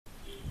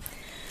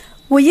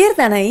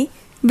உயிர்தனை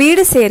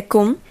வீடு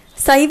சேர்க்கும்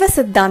சைவ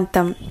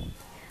சித்தாந்தம்.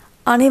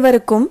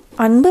 அனைவருக்கும்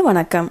அன்பு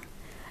வணக்கம்.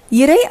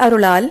 இறை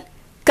அருளால்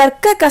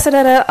கற்க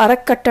கசடர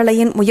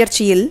அறக்கட்டளையின்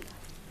முயற்சியில்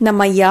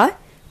நம் ஐயா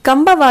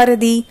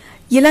கம்பவாரதி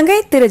இலங்கை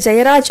திரு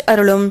ஜெயராஜ்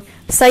அருளும்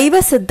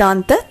சைவ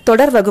சித்தாந்த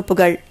தொடர்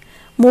வகுப்புகள்.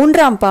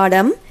 3ஆம்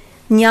பாடம்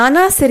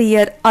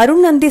ஞானாசிரியர்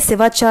அருணந்தி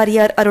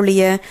சிவாச்சாரியார்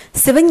அருளிய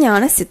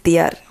சிவஞான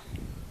சித்தியார்.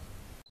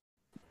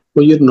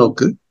 உயிர்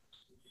நோக்கு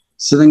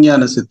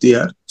சிவஞான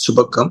சித்தியார்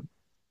சுபக்கம்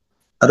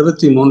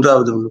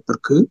 63வது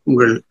வகுப்பிற்கு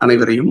உங்கள்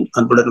அனைவரையும்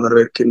அன்புடன்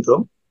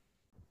வரவேற்கின்றோம்.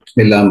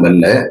 எல்லாம்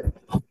வல்ல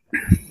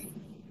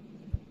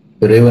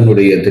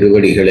இறைவனுடைய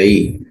திருவடிகளை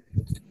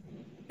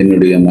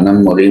என்னுடைய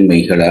மனம்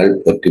மொழிமைகளால்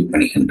போற்றி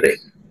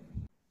பணிகின்றேன்.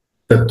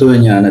 தத்துவ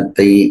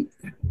ஞானத்தை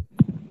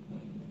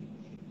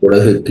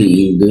உலகுக்கு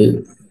ஈந்து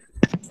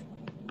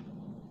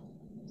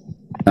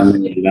நம்மை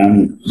எல்லாம்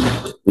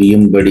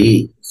உயும்படி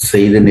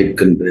செய்து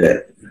நிற்கின்ற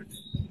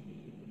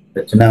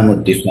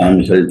தட்சிணாமூர்த்தி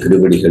சுவாமிகள்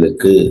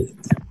திருவடிகளுக்கு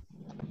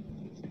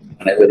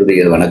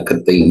அனைவருடைய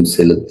வணக்கத்தையும்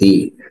செலுத்தி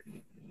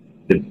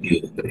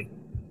திருப்தியிருக்கிறேன்.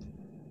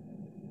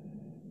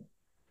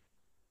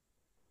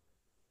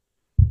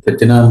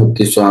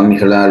 தட்சிணாமூர்த்தி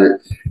சுவாமிகளால்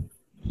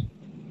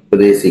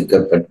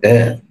உபதேசிக்கப்பட்ட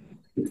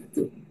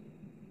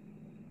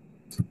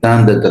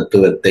சித்தாந்த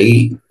தத்துவத்தை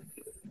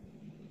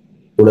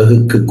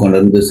உலகுக்கு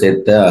கொண்டு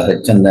சேர்த்த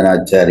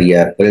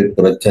அகச்சந்தனாச்சாரியார்கள்,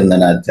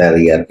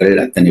 புறச்சந்தனாச்சாரியார்கள்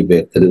அத்தனை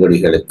பேர்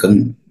திருவடிகளுக்கும்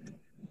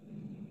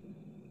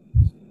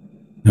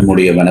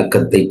நம்முடைய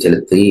வணக்கத்தை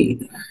செலுத்தி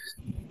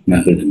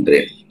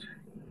மகிழ்கின்றேன்.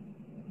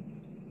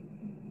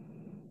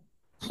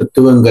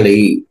 தத்துவங்களை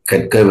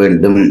கற்க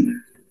வேண்டும்,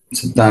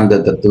 சித்தாந்த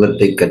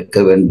தத்துவத்தை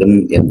கற்க வேண்டும்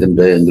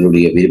என்கின்ற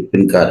எங்களுடைய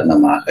விருப்பின்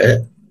காரணமாக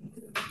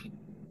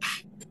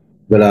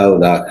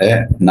முதலாவதாக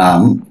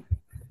நாம்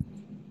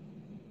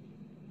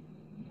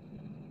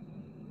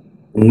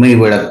உண்மை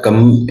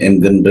விளக்கம்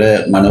என்கின்ற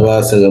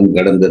மனவாசகம்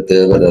கடந்த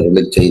தேவர்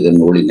அருளச் செய்த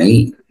நூலினை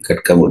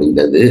கற்க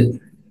முடிந்தது.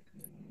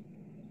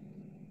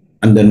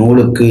 அந்த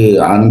நூலுக்கு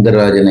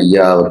ஆனந்தராஜன்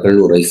ஐயா அவர்கள்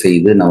உரை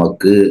செய்து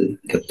நமக்கு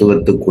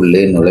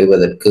தத்துவத்துக்குள்ளே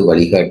நுழைவதற்கு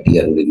வழிகாட்டி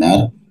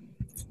அருளினார்.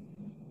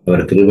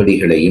 அவர்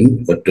திருவடிகளையும்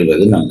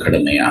பற்றுவது நம்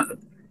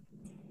கடமையாகும்.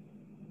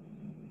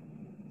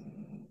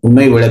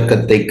 உண்மை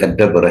விளக்கத்தை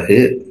கற்ற பிறகு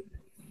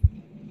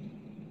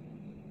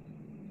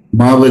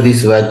மாவதி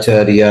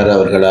சிவாச்சாரியார்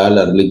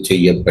அவர்களால் அருளி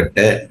செய்யப்பட்ட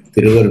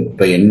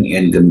திருவருட்பயன்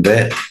என்கின்ற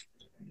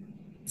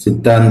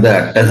சித்தாந்த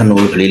அட்டக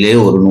நூல்களிலே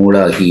ஒரு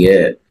நூலாகிய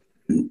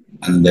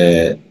அந்த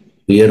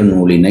உயர்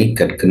நூலினை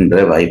கற்கின்ற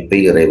வாய்ப்பை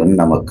இறைவன்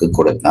நமக்கு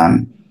கொடுத்தான்.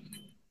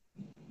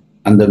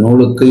 அந்த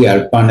நூலுக்கு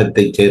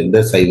யாழ்ப்பாணத்தைச் சேர்ந்த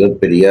சைவ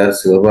பெரியார்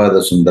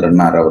சிவபாத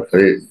சுந்தரனார்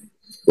அவர்கள்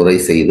உரை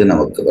செய்து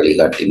நமக்கு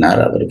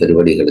வழிகாட்டினார். அவர்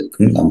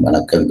திருவடிகளுக்கும் நம்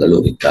வணக்கங்கள்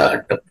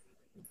உரித்தாகட்டும்.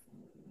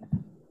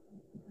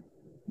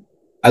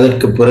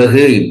 அதற்கு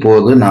பிறகு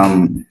இப்போது நாம்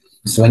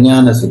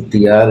சிவஞான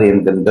சித்தியார்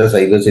என்கின்ற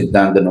சைவ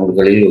சித்தாந்த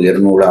நூல்களில் உயர்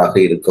நூலாக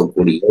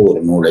இருக்கக்கூடிய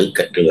ஒரு நூலை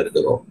கற்று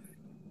வருகிறோம்.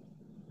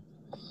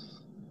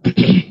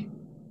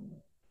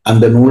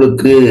 அந்த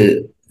நூலுக்கு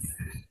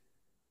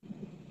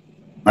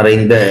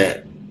மறைந்த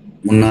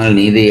முன்னாள்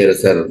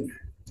நீதியரசர்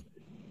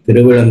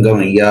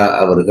திருவிளங்கம் ஐயா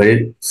அவர்கள்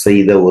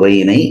செய்த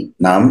உரையினை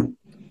நாம்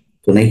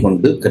துணை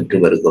கொண்டு கற்று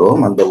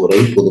வருகிறோம். அந்த உரை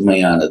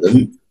புதுமையானதும்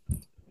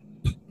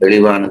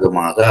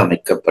தெளிவானதுமாக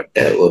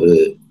அமைக்கப்பட்ட ஒரு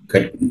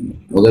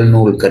முதல்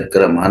நூல்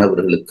கற்கிற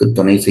மாணவர்களுக்கு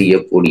துணை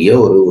செய்யக்கூடிய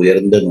ஒரு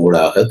உயர்ந்த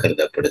நூலாக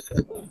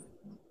கருதப்படுகிறது.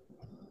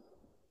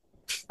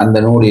 அந்த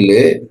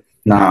நூலிலே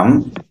நாம்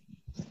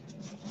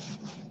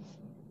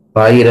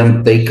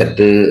பாயிரத்தை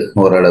கற்று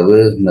ஓரளவு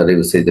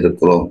நிறைவு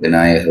செய்திருக்கிறோம்.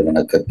 விநாயகர்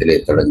வணக்கத்திலே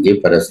தொடங்கி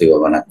பரசிவ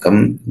வணக்கம்,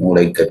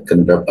 நூலை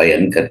கற்கின்ற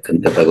பயன்,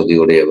 கற்கின்ற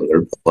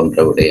தகுதியுடையவர்கள்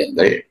போன்ற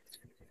விடயங்கள்,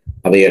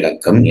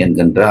 அவையடக்கம்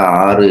என்கின்ற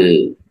 6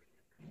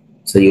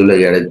 செய்யுளை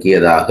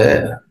அடக்கியதாக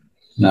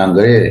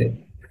நாங்கள்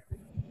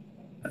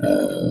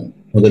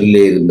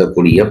முதலிலே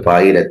இருந்தக்கூடிய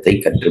பாயிரத்தை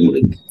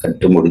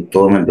கற்று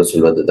முடித்தோம் என்று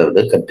சொல்வது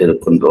தவிர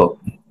கற்றிருக்கின்றோம்.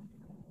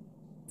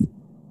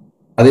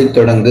 அதைத்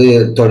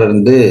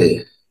தொடர்ந்து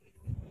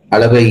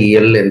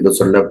அளவையியல் என்று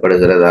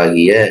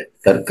சொல்லப்படுகிறதாகிய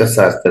தர்க்க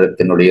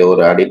சாஸ்திரத்தினுடைய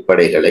ஒரு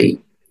அடிப்படைகளை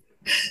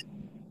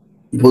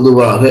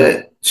பொதுவாக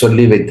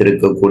சொல்லி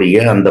வைத்திருக்கக்கூடிய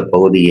அந்த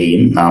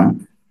பகுதியையும் நாம்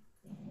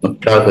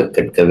முற்றாக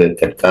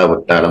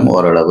கற்காவிட்டாலும்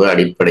ஓரளவு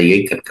அடிப்படையை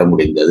கற்க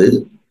முடிந்தது.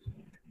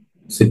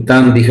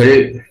 சித்தாந்திகள்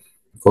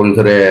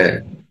கொள்கிற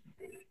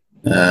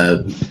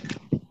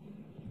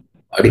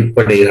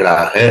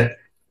அடிப்படைகளாக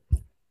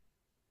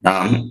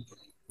நாம்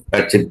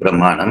காட்சி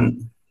பிரமாணம்,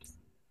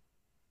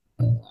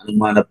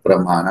 அனுமான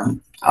பிரமாணம்,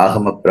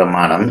 ஆகம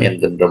பிரமாணம்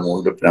என்கின்ற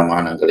 3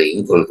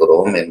 பிரமாணங்களையும்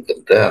கொள்கிறோம்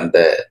என்கின்ற அந்த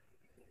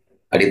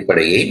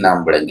அடிப்படையை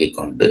நாம் விளங்கிக்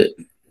கொண்டு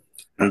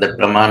அந்த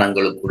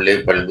பிரமாணங்களுக்குள்ளே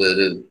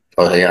பல்வேறு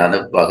வகையான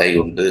வகை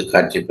உண்டு.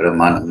 காட்சி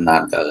பிரமாணம்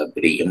 4ஆக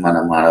பிரியும்,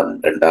 அனுமானம்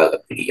 2ஆக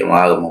பிரியும்,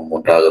 ஆகமம்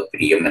 3ஆக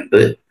பிரியும்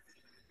என்று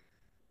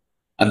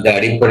அந்த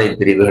அடிப்படை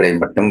பிரிவுகளை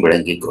மட்டும்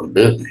விளங்கிக்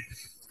கொண்டு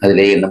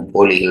அதிலே இன்னும்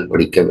போலிகள்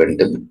படிக்க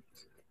வேண்டும்.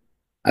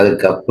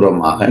 அதற்கு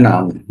அப்புறமாக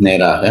நாம்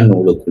நேராக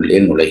நூலுக்குள்ளே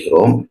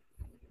நுழைகிறோம்.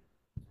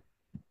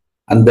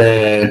 அந்த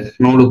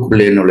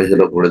நூலுக்குள்ளே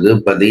நுழைகிற பொழுது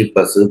பதி,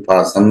 பசு,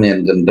 பாசம்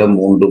என்கின்ற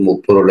மூன்று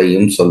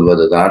முப்பொருளையும்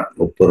சொல்வதுதான்,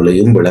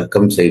 முப்பொருளையும்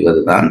விளக்கம்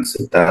செய்வதுதான்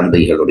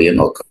சித்தாந்திகளுடைய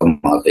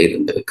நோக்கமாக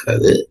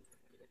இருந்திருக்கிறது.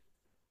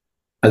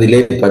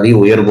 அதிலே பதி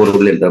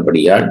உயர்பொருள்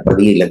என்றபடியால்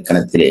பதி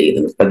இலக்கணத்திலே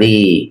இருந்து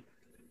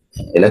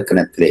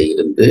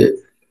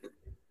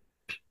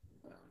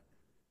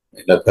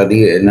பதி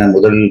என்ன,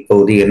 முதல்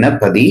பகுதி என்ன,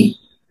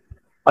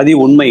 பதி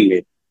உண்மையிலே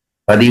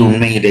பதி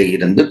உண்மையிலே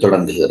இருந்து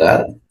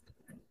தொடங்குகிறார்.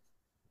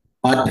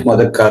 மாற்று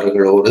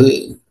மதக்காரர்களோடு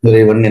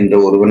இறைவன் என்ற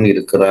ஒருவன்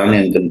இருக்கிறான்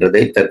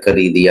என்கின்றதை தர்க்க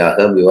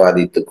ரீதியாக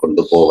விவாதித்துக்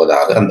கொண்டு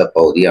போவதாக அந்த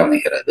பகுதி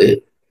அமைகிறது.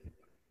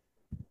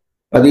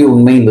 பதி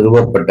உண்மை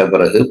நிறுவப்பட்ட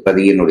பிறகு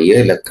பதியினுடைய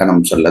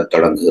இலக்கணம் சொல்லத்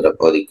தொடங்குகிற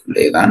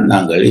பகுதிக்குள்ளேதான்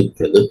நாங்கள்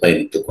இப்பொழுது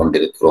பயணித்துக்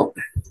கொண்டிருக்கிறோம்.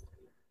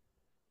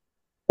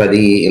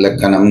 பதி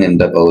இலக்கணம்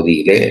என்ற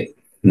பகுதியிலே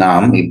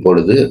நாம்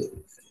இப்பொழுது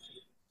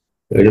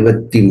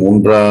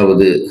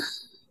 73வது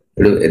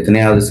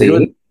எத்தனையாவது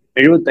செய்தி?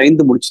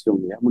 75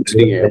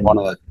 முடிச்சிட்டீங்க.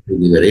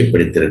 வரை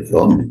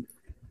படித்திருக்கிறோம்.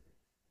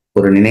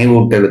 ஒரு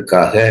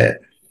நினைவூட்டலுக்காக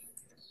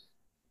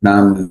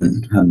நாம்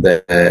அந்த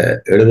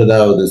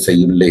 70வது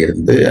செய்யுள்ள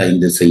இருந்து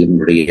 5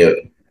 செய்யுளுடைய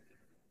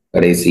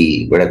கடைசி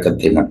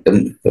விளக்கத்தை மட்டும்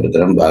ஒரு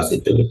தரம்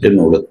வாசித்துவிட்டு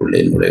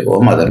நூலுக்குள்ளே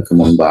நுழைவோம். அதற்கு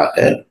முன்பாக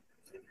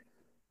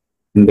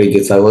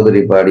இன்றைக்கு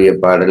சகோதரி பாடிய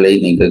பாடலை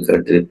நீங்கள்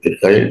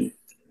கேட்டிருப்பீர்கள்.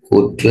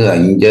 கூற்று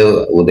அஞ்ச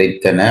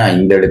உதைத்தன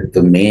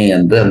ஐந்தெழுத்துமே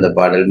என்று அந்த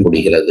பாடல்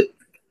முடிகிறது.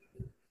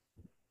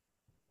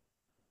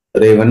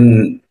 இறைவன்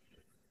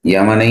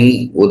யமனை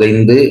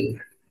உதைந்து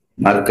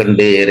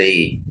மார்க்கண்டேயரை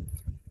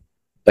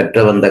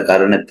பெற்ற வந்த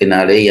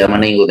காரணத்தினாலே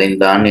யமனை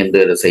உதைந்தான்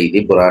என்ற செய்தி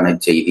புராண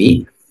செய்தி.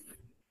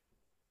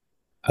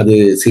 அது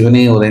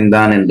சிவனை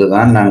உதைந்தான்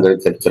என்றுதான்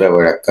நாங்கள் கற்கிற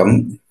வழக்கம்.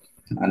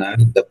 ஆனால்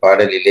இந்த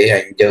பாடலிலே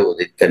அஞ்ச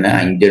உதைத்தன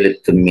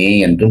அஞ்செழுத்துமே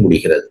என்று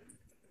முடிகிறது.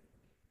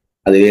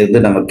 அதிலிருந்து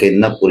நமக்கு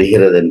என்ன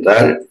புரிகிறது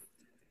என்றால்,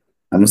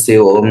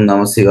 ஓம்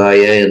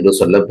நமசிவாய என்று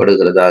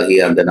சொல்லப்படுகிறதாகிய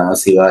அந்த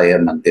நமசிவாய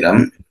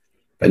மந்திரம்,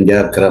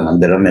 பஞ்சாக்கர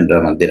மந்திரம் என்ற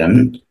மந்திரம்,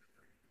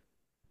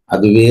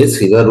 அதுவே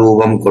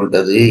சிவரூபம்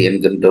கொண்டது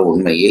என்கின்ற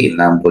உண்மையை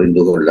நாம்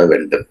புரிந்து கொள்ள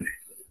வேண்டும்.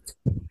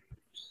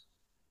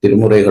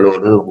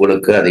 திருமுறைகளோடு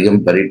உங்களுக்கு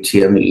அதிகம்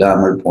பரிச்சயம்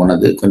இல்லாமல்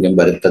போனது கொஞ்சம்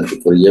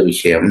வருத்தத்துக்குரிய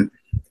விஷயம்.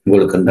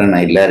 உங்களுக்கு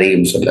நான்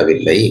எல்லாரையும்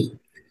சொல்லவில்லை.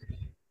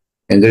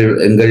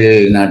 எங்கள்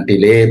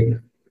நாட்டிலே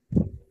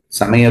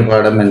சமய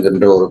பாடம்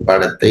என்கின்ற ஒரு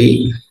பாடத்தை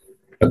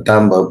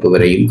 10ஆம் வகுப்பு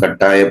வரையும்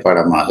கட்டாய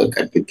பாடமாக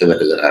கற்பித்து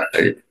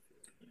வருகிறார்கள்.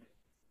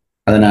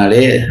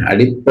 அதனாலே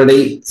அடிப்படை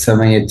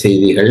சமய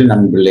செய்திகள்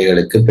நம்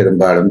பிள்ளைகளுக்கு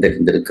பெரும்பாலும்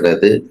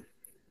தெரிந்திருக்கிறது.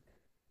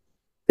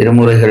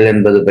 திருமுறைகள்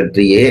என்பது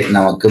பற்றியே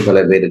நமக்கு பல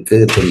பேருக்கு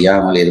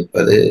தெரியாமல்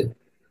இருப்பது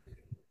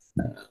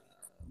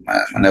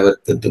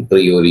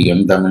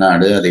மனவர்த்தத்துக்குரியோரியம்.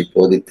 தமிழ்நாடு அதை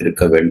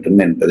போதித்திருக்க வேண்டும்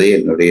என்பதே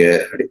என்னுடைய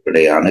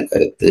அடிப்படையான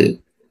கருத்து.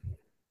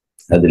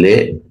 அதிலே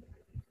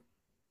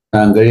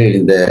நாங்கள்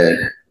இந்த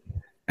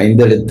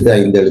ஐந்தெழுத்து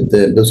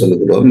என்று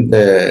சொல்லுகிறோம். இந்த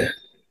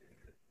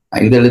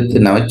ஐந்தெழுத்து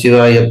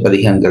நமச்சிவாய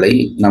பதிகங்களை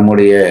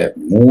நம்முடைய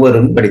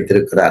மூவரும்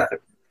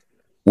படித்திருக்கிறார்கள்.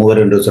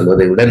 மூவர் என்று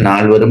சொல்வதை விட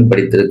 4வரும்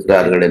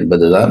படித்திருக்கிறார்கள்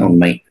என்பதுதான்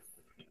உண்மை.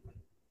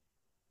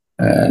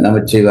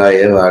 நமச்சிவாய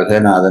வாழ்க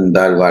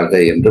நாதந்தாள் வாழ்க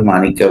என்று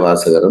மாணிக்க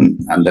வாசகரும்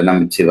அந்த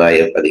நமச்சிவாய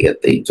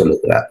பதிகத்தை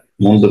சொல்லுகிறார்.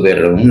 3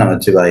 பேரும்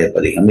நமச்சிவாய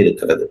பதிகம்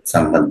இருக்கிறது.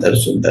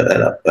 சம்பந்தர்,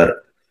 சுந்தரர், அப்பர்.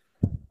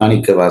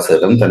 மாணிக்க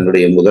வாசகரும்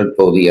தன்னுடைய முதல்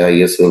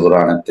பகுதியாகிய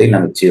சிவபுராணத்தை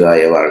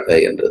நமச்சிவாய வாழ்க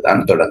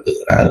என்றுதான்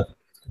தொடங்குகிறார்.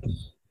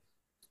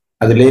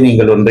 அதிலே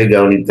நீங்கள் ஒன்றை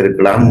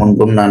கவனித்திருக்கலாம்,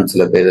 முன்பும் நான்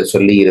சில பேரை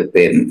சொல்லி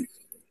இருப்பேன்.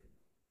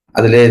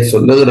 அதிலே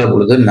சொல்லுகிற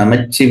பொழுது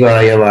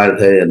நமச்சிவாய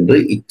வாழ்க என்று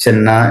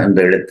இச்சன்னா என்ற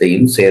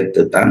எழுத்தையும்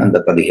சேர்த்துத்தான் அந்த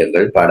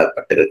பதிகங்கள்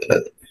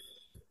பாடப்பட்டிருக்கிறது.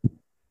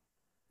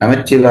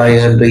 நமச்சிவாய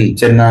என்று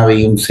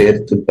இச்சன்னாவையும்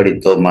சேர்த்து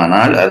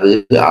படித்தோமானால் அது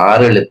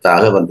 6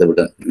 எழுத்தாக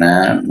வந்துவிடும்.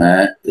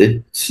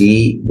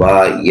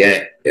 நமச்சிவாய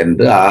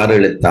என்று 6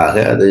 எழுத்தாக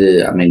அது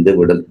அமைந்து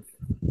விடும்.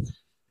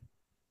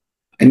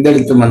 5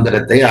 எழுத்து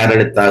மந்திரத்தை 6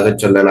 எழுத்தாக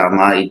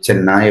சொல்லலாமா?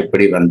 இச்சன்னா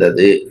எப்படி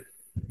வந்தது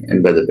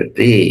என்பது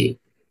பற்றி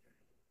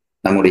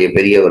நம்முடைய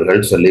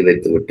பெரியவர்கள் சொல்லி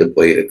வைத்து விட்டு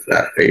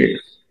போயிருக்கிறார்கள்.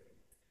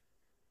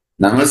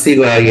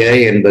 நமசிவாய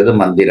என்பது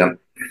மந்திரம்,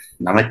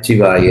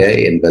 நமச்சிவாய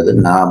என்பது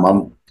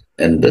நாமம்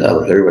என்று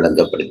அவர்கள்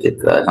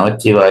விளங்கப்படுத்தியிருக்கிறார்.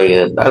 நமச்சிவாய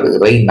என்றால்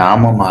இறை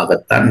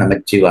நாமமாகத்தான்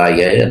நமச்சிவாய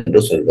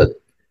என்று சொல்வது.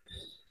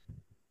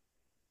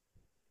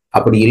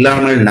 அப்படி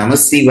இல்லாமல்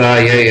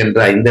நமசிவாய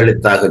என்று 5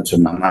 எழுத்தாக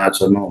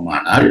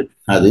சொன்னோமானால்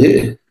அது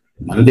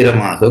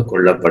மந்திரமாக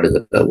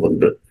கொள்ளப்படுகிற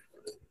ஒன்று.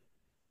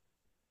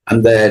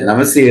 அந்த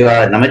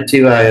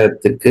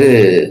நமச்சிவாயத்துக்கு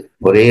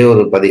ஒரே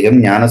ஒரு பதிகம்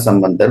ஞான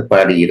சம்பந்தர்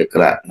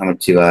பாடியிருக்கிறார்.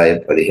 நமச்சிவாய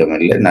பதிகம்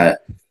இல்லை,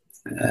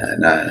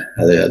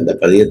 அது அந்த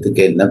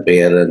பதிகத்துக்கு என்ன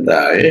பெயர்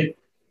என்றால்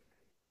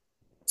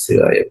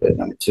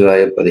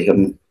நமச்சிவாய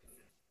பதிகம்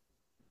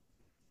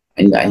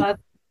என்ன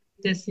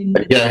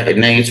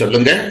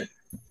சொல்லுங்க?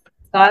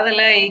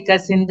 காதலை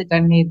கசிந்து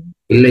கண்ணீர்.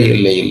 இல்லை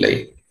இல்லை இல்லை,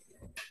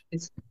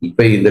 இப்ப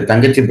இந்த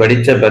தங்கச்சி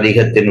படிச்ச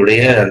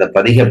பதிகத்தினுடைய அந்த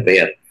பதிக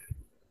பெயர்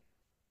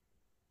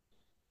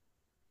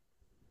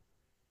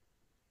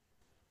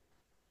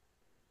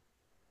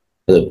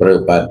அது பிறகு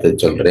பார்த்து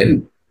சொல்றேன்.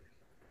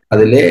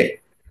 அதிலே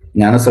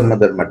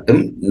ஞானசம்பந்தர் மட்டும்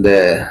இந்த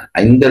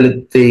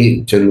ஐந்தெழுத்தை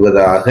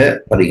சொல்வதாக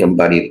பதிகம்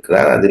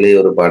பாடியிருக்கிறார். அதிலே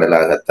ஒரு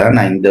பாடலாகத்தான்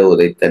ஐந்த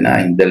உதைத்தன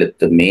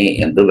ஐந்தெழுத்துமே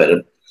என்று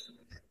வரும்.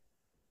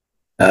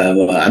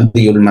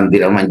 அந்தியுள்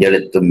மந்திரம்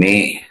அஞ்செழுத்துமே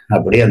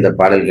அப்படி அந்த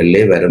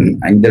பாடல்களிலே வரும்.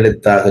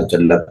 ஐந்தெழுத்தாக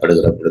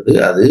சொல்லப்படுகிற பொழுது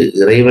அது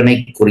இறைவனை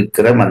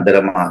குறிக்கிற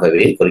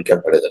மந்திரமாகவே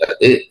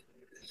குறிக்கப்படுகிறது.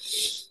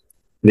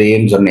 இதை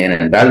ஏன் சொன்னேன்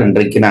என்றால்,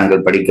 இன்றைக்கு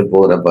நாங்கள் படிக்க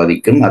போகிற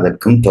பகுதிக்கும்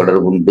அதற்கும்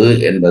தொடர்புண்டு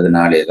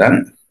என்பதனாலேதான்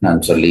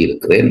நான் சொல்லி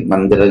இருக்கிறேன்.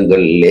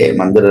 மந்திரங்களிலே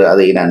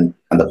அதை நான்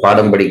அந்த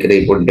பாடம்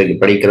இன்றைக்கு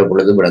படிக்கிற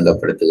பொழுது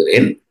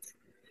விளங்கப்படுத்துகிறேன்.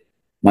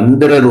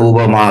 மந்திர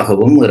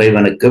ரூபமாகவும்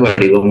இறைவனுக்கு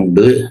வடிவம்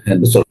உண்டு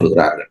என்று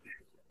சொல்லுகிறார்கள்.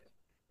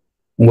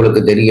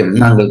 உங்களுக்கு தெரியும்,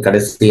 நாங்கள்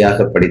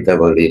கடைசியாக படித்த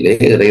வகையிலே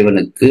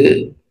இறைவனுக்கு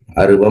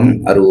அருவம்,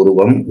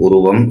 அருவுருவம்,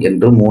 உருவம்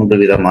என்று 3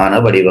 விதமான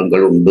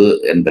வடிவங்கள் உண்டு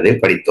என்பதை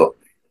படித்தோம்.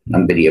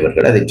 நம்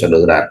பெரியவர்கள் அதை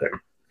சொல்லுகிறார்கள்.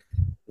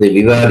 இதை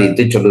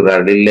விவாதித்து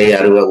சொல்லுகிறார்கள். இல்லை,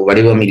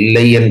 வடிவம்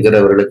இல்லை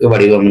என்கிறவர்களுக்கு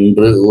வடிவம்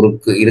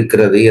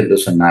இருக்கிறது என்று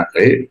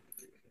சொன்னார்கள்.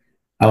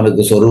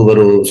 அவனுக்கு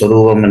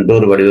சொரூபம் என்று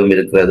ஒரு வடிவம்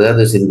இருக்கிறது,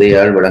 அது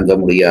சிந்தையால் விளங்க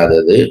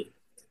முடியாதது.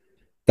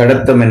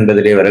 தடத்தம்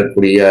என்பதிலே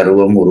வரக்கூடிய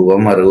அருவம்,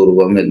 உருவம்,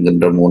 அருவுருவம்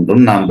என்கின்ற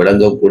 3ம் நாம்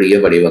விளங்கக்கூடிய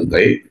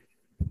வடிவங்கள்.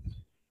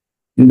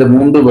 இந்த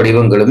 3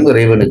 வடிவங்களும்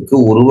இறைவனுக்கு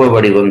உருவ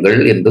வடிவங்கள்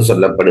என்று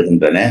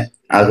சொல்லப்படுகின்றன.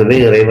 ஆகவே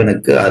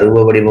இறைவனுக்கு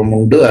அருவ வடிவம்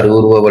உண்டு,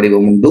 அருவுருவ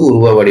வடிவம் உண்டு,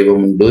 உருவ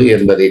வடிவம் உண்டு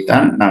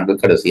என்பதைத்தான்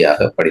நாங்கள்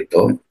கடைசியாக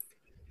படித்தோம்.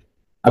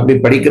 அப்படி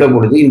படிக்கிற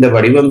பொழுது இந்த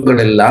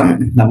வடிவங்கள் எல்லாம்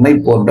நம்மை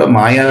போன்ற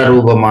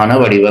மாயாரூபமான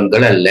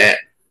வடிவங்கள் அல்ல,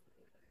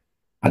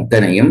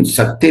 அத்தனையும்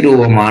சக்தி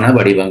ரூபமான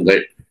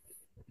வடிவங்கள்.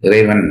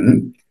 இறைவன்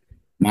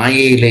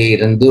மாயையிலே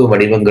இருந்து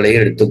வடிவங்களை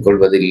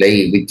எடுத்துக்கொள்வதில்லை.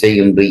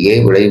 விச்சையின்றியே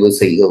விளைவு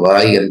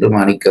செய்குவாய் என்று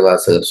மாணிக்க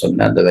வாசகர்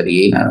சொன்ன அந்த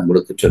வரியை நான்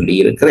உங்களுக்கு சொல்லி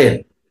இருக்கிறேன்.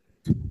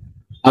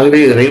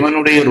 ஆகவே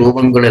இறைவனுடைய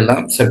ரூபங்கள்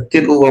எல்லாம்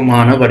சக்தி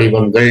ரூபமான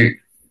வடிவங்கள்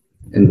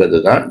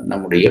என்பதுதான்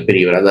நம்முடைய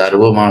பிரிவு. அது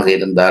அருவமாக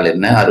இருந்தால்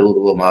என்ன,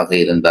 அருவுருவமாக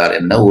இருந்தால்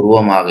என்ன,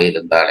 உருவமாக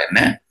இருந்தால் என்ன,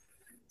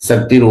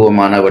 சக்தி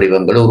ரூபமான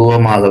வடிவங்கள்.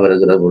 உருவமாக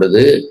வருகிற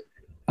பொழுது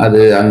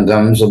அது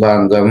அங்கம்,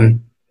 சுபாங்கம்,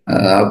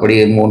 அப்படி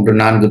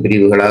 3-4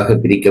 பிரிவுகளாக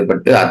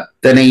பிரிக்கப்பட்டு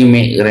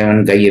அத்தனையுமே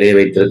இறைவன் கையிலே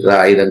வைத்திருக்கிற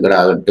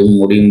ஆயுதங்களாகட்டும்,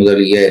 முடி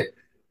முதலிய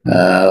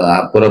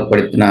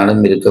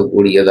அப்புறப்படுத்தினாலும்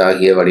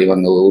இருக்கக்கூடியதாகிய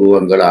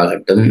உருவங்கள்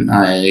ஆகட்டும்,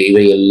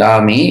 இவை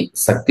எல்லாமே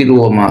சக்தி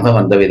ரூபமாக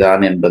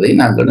வந்தவைதான் என்பதை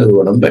நாங்கள்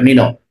நிறுவனம்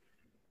பண்ணினோம்.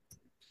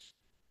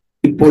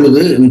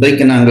 இப்பொழுது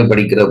இன்றைக்கு நாங்கள்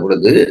படிக்கிற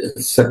பொழுது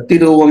சக்தி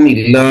ரூபம்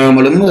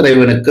இல்லாமலும்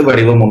இறைவனுக்கு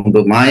வடிவம்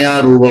உண்டு, மாயா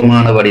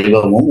ரூபமான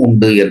வடிவமும்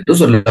உண்டு என்று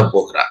சொல்ல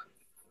போகிறார்.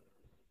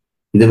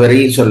 இதுவரை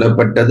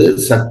சொல்லப்பட்டது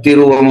சக்தி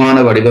ரூபமான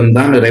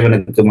வடிவம்தான்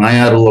இறைவனுக்கு,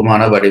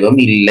 மாயாரூபமான வடிவம்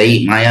இல்லை.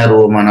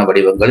 மாயாரூபமான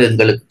வடிவங்கள்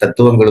எங்களுக்கு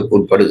தத்துவங்களுக்கு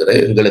உட்படுகிற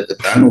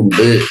எங்களுக்குத்தான்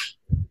உண்டு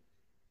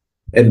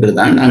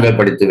என்றுதான் நாங்கள்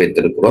படித்து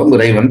வைத்திருக்கிறோம்.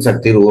 இறைவன்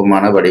சக்தி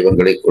ரூபமான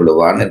வடிவங்களை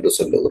கொள்ளுவான் என்று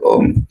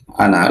சொல்லுகிறோம்.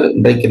 ஆனால்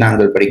இன்றைக்கு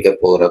நாங்கள் படிக்க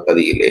போகிற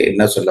பதியிலே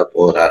என்ன சொல்ல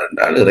போகிறார்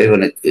என்றால்,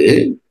 இறைவனுக்கு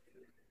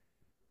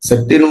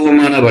சக்தி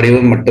ரூபமான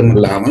வடிவம்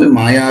மட்டுமில்லாமல்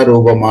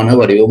மாயாரூபமான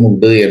வடிவம்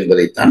உண்டு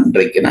என்பதைத்தான்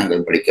இன்றைக்கு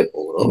நாங்கள் படிக்க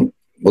போகிறோம்.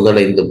 முதல்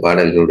 5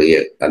 பாடல்களுடைய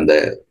அந்த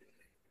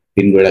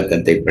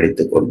பின்விளக்கத்தை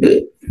படித்துக் கொண்டு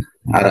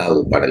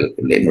 6வது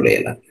பாடலுக்குள்ளே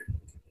நுழையலாம்.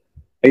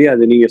 ஐயா,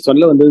 அது நீங்க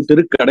சொல்ல வந்தது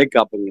திருக்கடை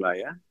காப்புங்களா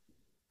ஐயா?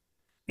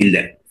 இல்ல,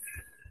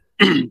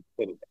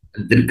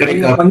 திருக்கடை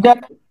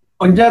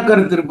பஞ்சாக்கர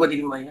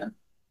திருப்பதிகம் ஐயா.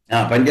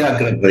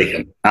 பஞ்சாக்கர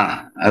பதிகம்.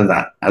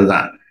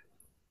 அதுதான்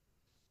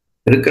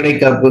திருக்கடை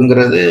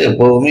காப்புங்கிறது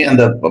எப்பவுமே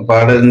அந்த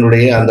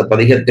பாடலினுடைய அந்த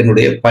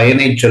பதிகத்தினுடைய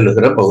பயனை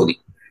சொல்லுகிற பகுதி.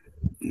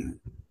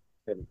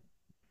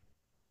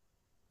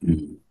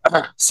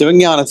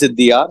 சிவஞான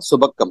சித்தியார்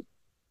சுபக்கம்.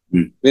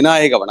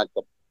 விநாயக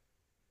வணக்கம்.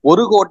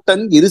 ஒரு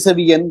கோட்டன்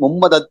இருசவியன்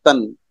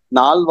மும்மதத்தன்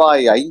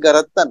நால்வாய்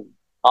ஐங்கரத்தன்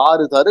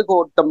 6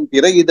 தருகோட்டம்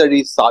பிறையிதழி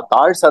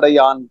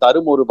தாழ்சடையான்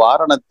தரும் ஒரு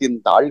வாரணத்தின்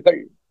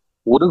தாள்கள்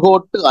ஒரு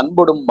கோட்டு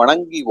அன்பொடும்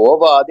வணங்கி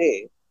ஓவாதே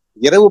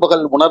இரவு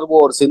பகல்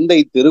உணர்வோர் சிந்தை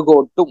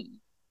திருகோட்டும்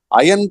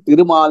அயன்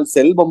திருமால்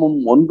செல்வமும்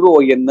ஒன்றோ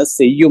என்ன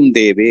செய்யும்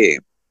தேவே.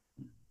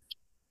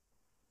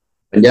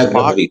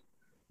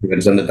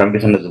 இவர் தம்பி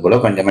சொன்னது போல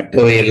கொஞ்சம்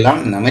மற்றவை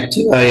எல்லாம்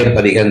நமச்சிவாய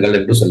பதிகங்கள்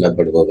என்று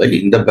சொல்லப்படுபவை.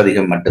 இந்த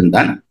பதிகம்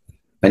மட்டும்தான்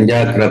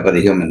பஞ்சாக்கர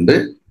பதிகம் என்று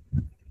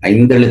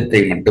 5 எழுத்தை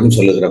மட்டும்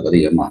சொல்லுகிற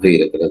பதிகமாக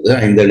இருக்கிறது.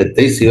 5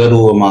 எழுத்தை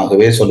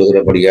சிவரூபமாகவே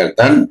சொல்லுகிறபடியால்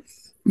தான்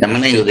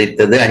யமனை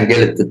உதைத்தது 5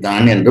 எழுத்து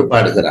தான் என்று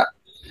பாடுகிறார்.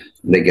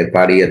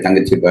 இன்றைக்கு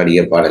தங்கச்சி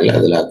பாடிய பாடல்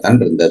அதுல தான்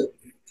இருந்தது.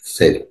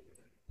 சரி,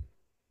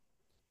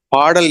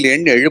 பாடல்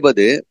எண்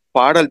 70.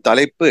 பாடல்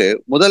தலைப்பு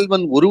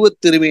முதல்வன் உருவத்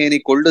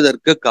திருமேனி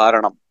கொள்ளுதற்கு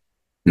காரணம்.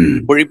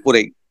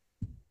 பொழிப்புரை.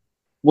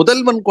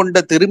 முதல்வன் கொண்ட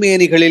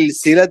திருமேனிகளில்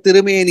சில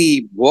திருமேனி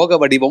போக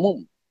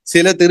வடிவமும்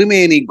சில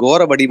திருமேனி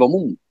கோர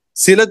வடிவமும்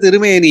சில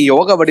திருமேனி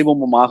யோக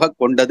வடிவமுமாக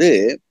கொண்டது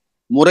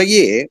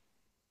முறையே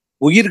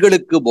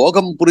உயிர்களுக்கு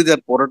போகம்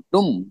புரிதற்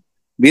பொருட்டும்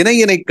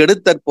வினையினை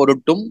கெடுத்தற்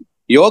பொருட்டும்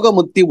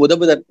யோகமுத்தி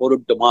உதவுதற்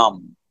பொருட்டுமாம்.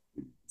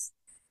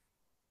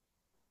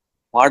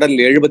 பாடல்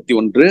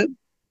 71.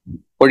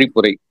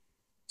 பொழிப்புரை.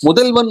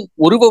 முதல்வன்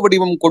உருவ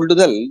வடிவம்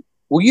கொள்ளுதல்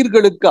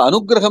உயிர்களுக்கு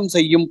அனுக்கிரகம்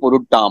செய்யும்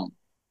பொருட்டாம்.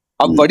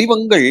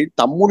 அவ்வடிவங்கள்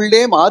தம்முள்ளே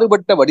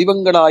மாறுபட்ட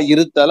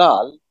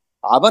வடிவங்களாயிருத்தலால்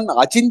அவன்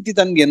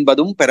அச்சிந்திதன்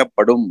என்பதும்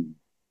பெறப்படும்.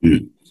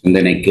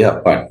 சிந்தனைக்கு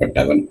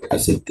அப்பாற்பட்டவன்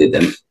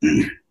அசித்திதன்.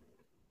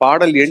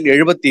 பாடல் எண்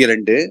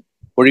 72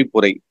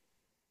 பொழிப்புரை.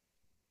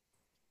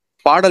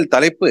 பாடல்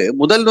தலைப்பு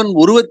முதல்வன்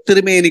உருவத்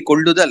திருமேனி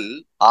கொள்ளுதல்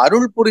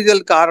அருள்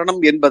புரிதல்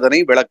காரணம் என்பதனை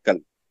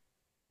விளக்கல்.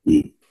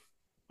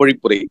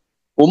 பொழிப்புரை.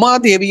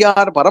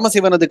 உமாதேவியார்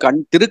பரமசிவனது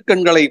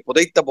திருக்கண்களை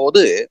புதைத்த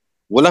போது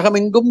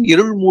உலகமெங்கும்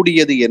இருள்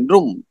மூடியது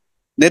என்றும்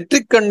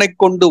நெற்றிக்கண்ணை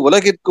கொண்டு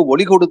உலகிற்கு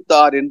ஒளி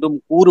கொடுத்தார் என்றும்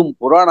கூறும்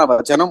புராண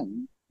வச்சனம்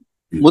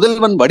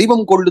முதல்வன்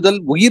வடிவம் கொள்ளுதல்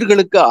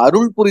உயிர்களுக்கு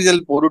அருள்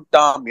புரிதல்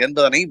பொருட்டாம்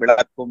என்பதனை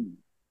விளக்கும்.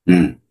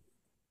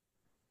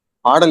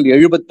 பாடல்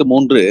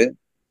 73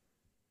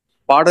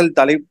 பாடல்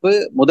தலைப்பு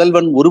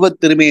முதல்வன் உருவத்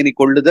திருமேனி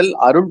கொள்ளுதல்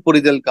அருள்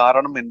புரிதல்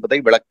காரணம் என்பதை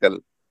விளக்கல்.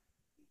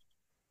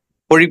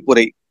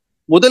 பொழிப்புரை.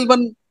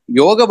 முதல்வன்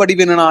யோக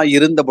வடிவினாய்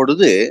இருந்த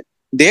பொழுது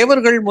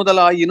தேவர்கள்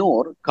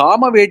முதலாயினோர்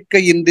காம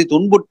வேட்கையின்றி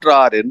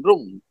துன்புற்றார்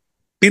என்றும்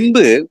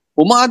பின்பு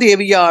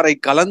உமாதேவியாரை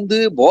கலந்து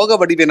போக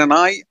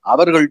வடிவினாய்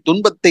அவர்கள்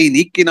துன்பத்தை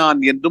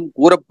நீக்கினான் என்றும்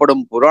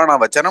கூறப்படும் புராண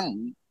வச்சனம்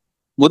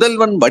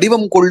முதல்வன்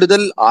வடிவம்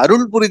கொள்ளுதல்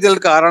அருள்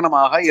புரிதல்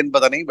காரணமாக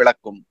என்பதனை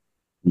விளக்கும்.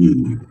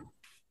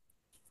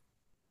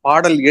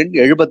 பாடல் எண்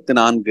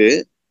 74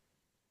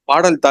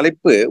 பாடல்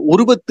தலைப்பு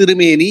உருவத்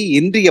திருமேனி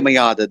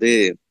இன்றியமையாதது.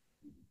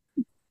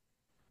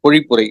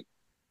 பொழிப்புரை.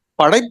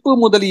 படைப்பு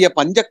முதலிய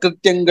பஞ்ச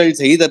கிருத்தியங்கள்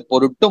செய்தற்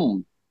பொருட்டும்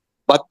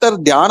பக்தர்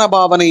தியான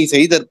பாவனை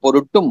செய்தற்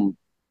பொருட்டும்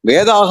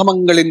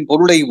வேதாகமங்களின்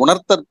பொருளை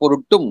உணர்த்தற்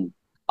பொருட்டும்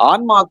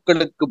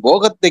ஆன்மாக்களுக்கு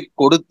போகத்தை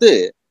கொடுத்து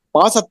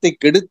பாசத்தை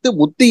கெடுத்து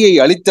முத்தியை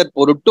அளித்தற்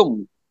பொருட்டும்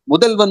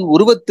முதல்வன்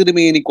உருவத்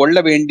திருமேனி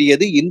கொள்ள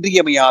வேண்டியது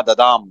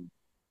இன்றியமையாததாம்.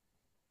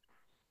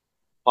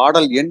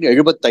 பாடல் எண்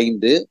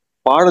 75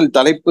 பாடல்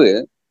தலைப்பு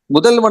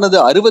முதல்வனது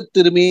அருவத்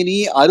திருமேனி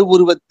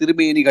அருவுருவத்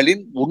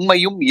திருமேனிகளின்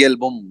உண்மையும்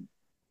இயல்பும்.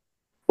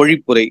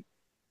 பொழிப்புரை.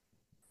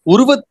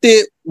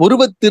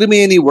 உருவத்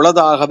திருமேனி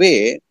உளதாகவே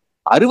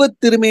அருவத்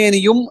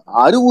திருமேனியும்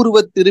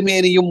அருவுருவத்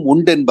திருமேனியும்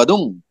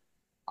உண்டென்பதும்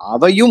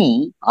அவையும்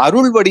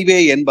அருள் வடிவே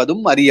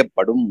என்பதும்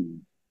அறியப்படும்.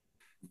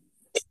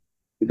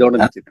 இதோடு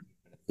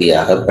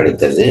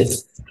படித்தது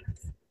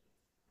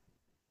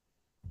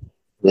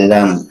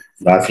இதெல்லாம்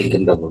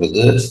வாசிக்கின்ற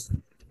பொழுது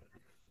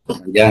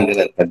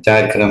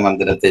பஞ்சாங்கிற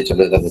மந்திரத்தை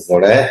சொல்லுகிறது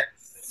போல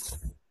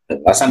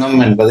வசனம்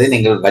என்பதை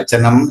நீங்கள்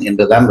வச்சனம்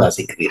என்றுதான்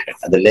வாசிக்கிறீர்கள்.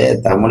 அதுல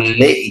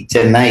தமிழிலே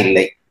இச்சன்னா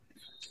இல்லை,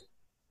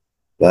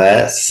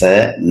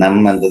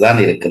 நம் என்றுதான்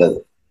இருக்கிறது.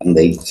 அந்த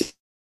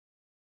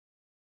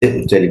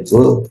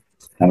உச்சரிப்பு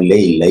தமிழே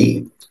இல்லை.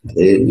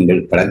 அது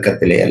நீங்கள்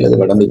பழக்கத்திலே அல்லது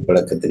வடமை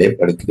பழக்கத்திலே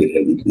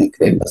படிக்கிறீர்கள் என்று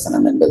நினைக்கிறேன்.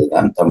 வசனம்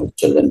என்பதுதான் தமிழ்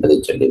சொல் என்பதை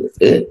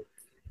சொல்லிவிட்டு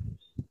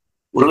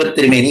உருவத்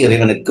திருமேனி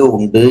இறைவனுக்கு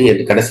உண்டு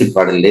என்று கடைசி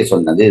பாடலிலே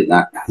சொன்னது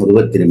இதுதான்.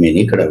 உருவத்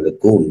திருமேனி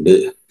கடவுளுக்கு உண்டு,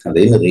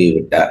 அதை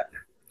நிறுவிவிட்டார்.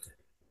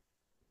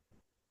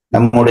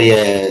 நம்முடைய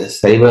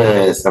சைவ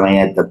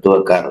சமய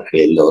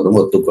தத்துவக்காரர்கள் எல்லோரும்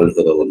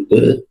ஒத்துக்கொள்கிற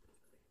ஒன்று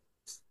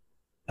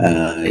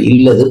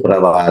இல்லது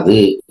பிறவாது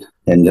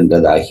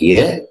என்கின்றதாகிய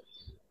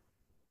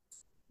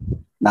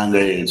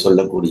நாங்கள்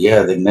சொல்லக்கூடிய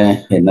அது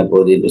என்ன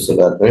போது என்று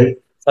சொல்வார்கள்,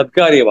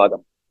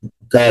 சத்காரியவாதம்.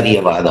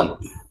 சத்காரியவாதம்,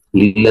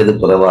 இல்லது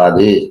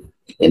பிறவாது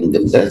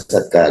என்கின்ற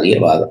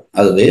சத்காரியவாதம்.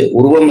 அதுவே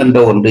உருவம் என்ற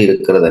ஒன்று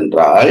இருக்கிறது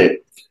என்றால்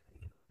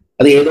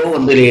அது ஏதோ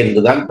ஒன்றிலே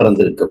இருந்துதான்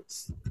பிறந்திருக்கும்.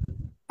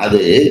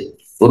 அது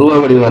உருவ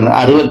வடிவம்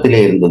அருவத்திலே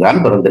இருந்துதான்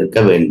பிறந்திருக்க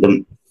வேண்டும்.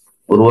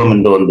 உருவம்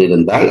என்று ஒன்று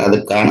இருந்தால்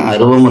அதற்கான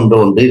அருவம் என்று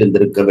ஒன்று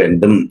இருந்திருக்க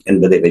வேண்டும்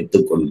என்பதை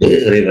வைத்துக் கொண்டு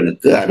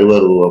இறைவனுக்கு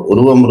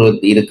உருவம்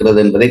இருக்கிறது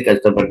என்பதை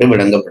கஷ்டப்பட்டு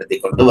விளங்கப்படுத்தி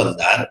கொண்டு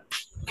வந்தார்.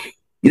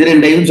 இது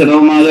ரெண்டையும்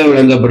சுலபமாக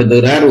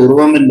விளங்கப்படுத்துகிறார்.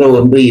 உருவம் என்ற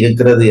ஒன்று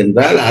இருக்கிறது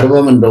என்றால்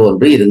அருவம் என்ற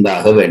ஒன்று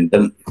இருந்தாக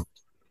வேண்டும்.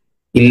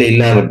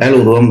 இல்லாவிட்டால்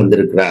உருவம்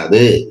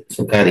வந்திருக்கிறாது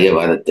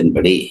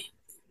சுக்காரியவாதத்தின்படி.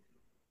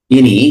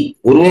 இனி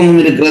உருவமும்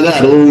இருக்கிறது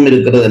அருவமும்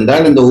இருக்கிறது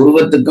என்றால் இந்த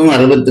உருவத்துக்கும்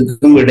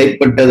அருவத்துக்கும்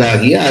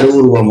இடைப்பட்டதாகிய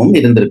அருவுருவமும்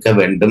இருந்திருக்க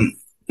வேண்டும்.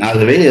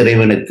 ஆகவே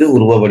இறைவனுக்கு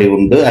உருவ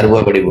வடிவுண்டு, அருவ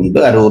வடிவுண்டு,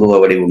 அருவுருவ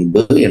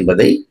வடிவுண்டு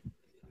என்பதை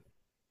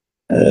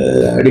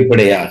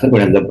அடிப்படையாக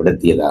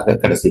விளங்கப்படுத்தியதாக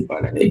கடைசி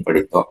பாடலை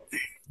படித்தோம்.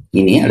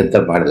 இனி அடுத்த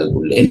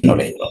பாடலுக்குள்ளே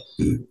நுழைகிறோம்.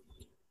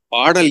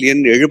 பாடல்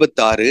எண்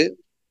 76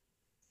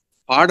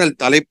 பாடல்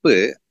தலைப்பு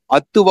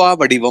அத்துவா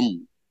வடிவம்.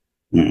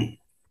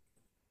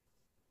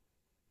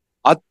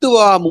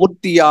 அத்துவா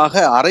மூர்த்தியாக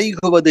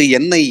அறைகுவது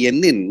என்னை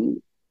எண்ணின்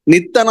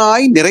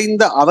நித்தனாய்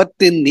நிறைந்த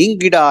அவற்றின்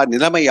நீங்கிடா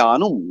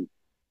நிலைமையானும்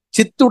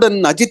சித்துடன்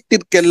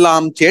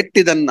அஜித்திற்கெல்லாம்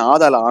சேட்டிதன்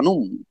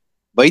ஆதலானும்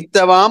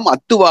வைத்தவாம்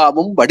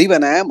அத்துவாவும்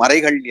வடிவன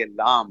மறைகள்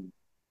எல்லாம்.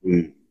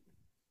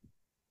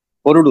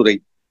 பொருளுரை.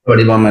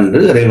 வடிவம் என்று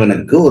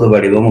இறைவனுக்கு ஒரு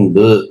வடிவம்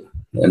உண்டு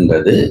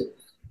என்பது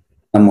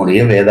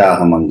நம்முடைய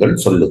வேதாகமங்கள்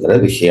சொல்லுகிற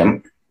விஷயம்.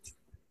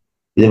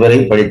 இதுவரை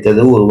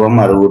படித்தது உருவம்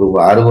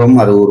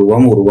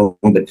அருவுருவம்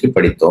உருவம் பற்றி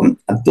படித்தோம்.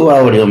 அத்துவா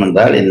வடிவம்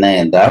என்றால் என்ன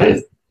என்றால்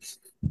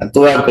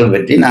அத்துவாக்கள்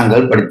பற்றி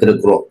நாங்கள்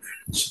படித்திருக்கிறோம்.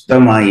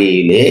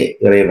 சுத்தமாயிலே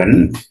இறைவன்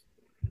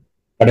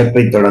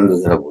படைப்பை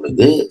தொடங்குகிற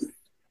பொழுது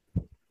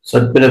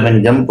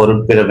சொற்பிரபஞ்சம்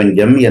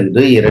பொருட்பிரபஞ்சம்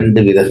என்று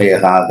 2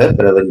 விதகையாக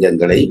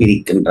பிரபஞ்சங்களை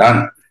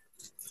விரிக்கின்றான்.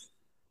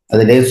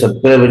 அதிலே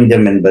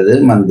சொற்பிரபஞ்சம் என்பது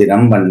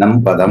மந்திரம், வண்ணம்,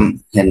 பதம்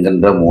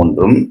என்கின்ற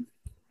 3ம்,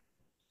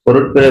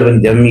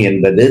 பொருட்பிரபஞ்சம்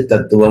என்பது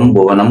தத்துவம்,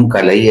 புவனம்,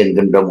 கலை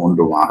என்கின்ற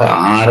மூன்றுமாக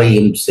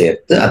 6ஐயும்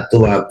சேர்த்து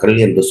அத்துவாக்கள்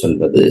என்று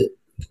சொல்வது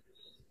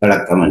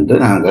வழக்கம் என்று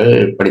நாங்கள்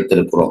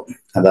படித்திருக்கிறோம்.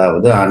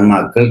 அதாவது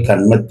ஆன்மாக்கள்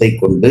கர்மத்தை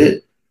கொண்டு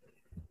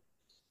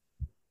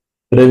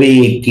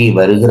பிறவிக்கு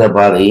வருகிற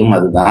பாதையும்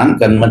அதுதான்.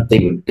 கர்மத்தை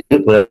விட்டு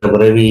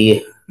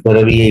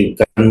பிறவியை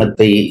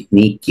கர்மத்தை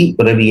நீக்கி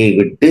பிறவியை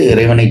விட்டு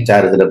இறைவனை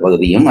சார்கிற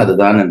பகுதியும்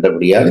அதுதான்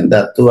என்றபடியால் இந்த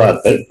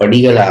அத்துவாக்கள்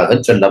படிகளாக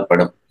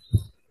சொல்லப்படும்.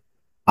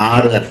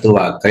 6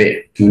 அத்துவாக்கள்.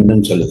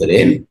 மீண்டும்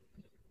சொல்லுகிறேன்.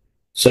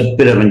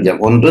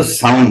 சொற்பிரபஞ்சம். ஒன்று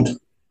சவுண்ட்,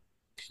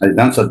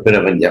 அதுதான்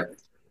சொற்பிரபஞ்சம்.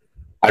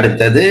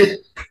 அடுத்தது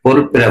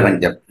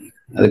பொருட்பிரபஞ்சம்,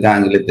 அதுக்கு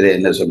ஆங்கிலத்தில்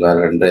என்ன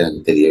சொல்வார்கள் என்று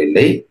எனக்கு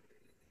தெரியவில்லை.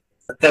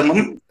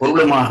 சத்தமும்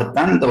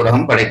பொருளுமாகத்தான் இந்த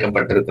உலகம்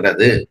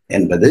படைக்கப்பட்டிருக்கிறது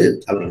என்பது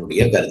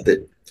அவர்களுடைய கருத்து.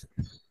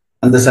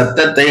 அந்த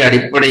சத்தத்தை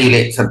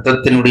அடிப்படையிலே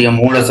சத்தத்தினுடைய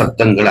மூல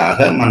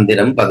சப்தங்களாக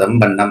மந்திரம், பதம்,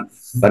 வண்ணம்.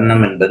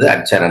 வண்ணம் என்பது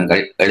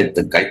அச்சரங்கள்,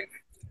 எழுத்துக்கள்.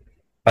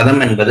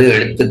 பதம் என்பது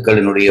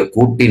எழுத்துக்களினுடைய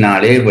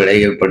கூட்டினாலே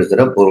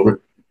விளையப்படுகிற பொருள்,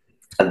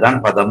 அதுதான்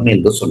பதம்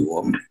என்று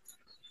சொல்வோம்.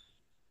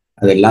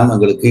 அதெல்லாம்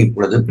எங்களுக்கு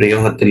இப்பொழுது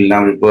பிரயோகத்தில்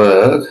இல்லாமல், இப்போ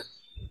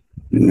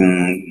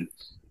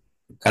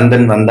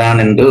கந்தன் வந்தான்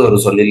என்று ஒரு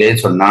சொல்லிலே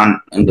சொன்னான்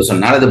என்று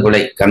சொன்னால் அது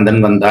பிழை.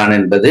 கந்தன் வந்தான்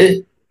என்பது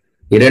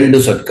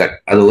 2 சொற்கள்,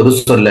 அது ஒரு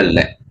சொல் அல்ல.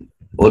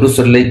 ஒரு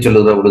சொல்லை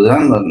சொல்லுகிற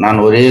பொழுதுதான்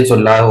நான் ஒரே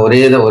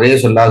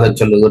சொல்லாக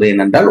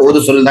சொல்லுகிறேன் என்றால் ஒரு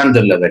சொல் தான்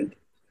சொல்ல வேண்டும்.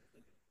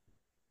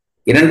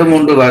 2,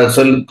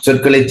 3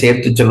 சொற்களை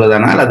சேர்த்து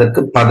சொல்வதனால்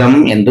அதற்கு பதம்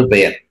என்று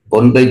பெயர்.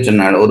 ஒன்றை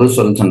சொன்னால், ஒரு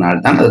சொல்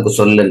சொன்னால் தான் அதுக்கு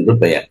சொல் என்று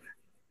பெயர்.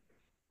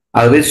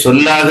 ஆகவே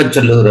சொல்லாக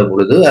சொல்லுகிற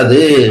பொழுது அது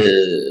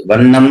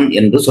வண்ணம்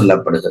என்று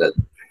சொல்லப்படுகிறது.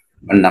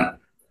 வண்ணம்.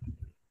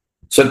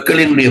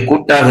 சொற்களினுடைய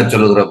கூட்டாக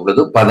சொல்லுகிற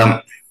பொழுது பதம்.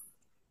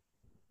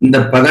 இந்த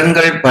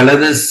பதங்கள்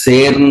பலது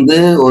சேர்ந்து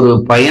ஒரு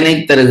பயனை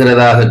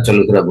தருகிறதாக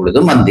சொல்கிற பொழுது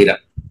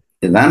மந்திரம்.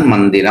 இதுதான்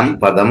மந்திரம்,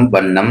 பதம்,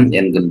 வண்ணம்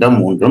என்கின்ற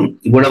மூன்றும்.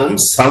 இவ்வளவும்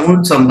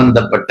சவுண்ட்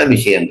சம்பந்தப்பட்ட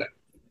விஷயங்கள்.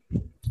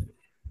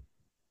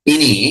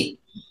 இனி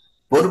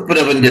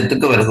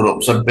பொருட்பிரபஞ்சத்துக்கு வருகிறோம்.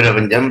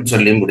 சொற்பிரபஞ்சம்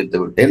சொல்லி முடித்து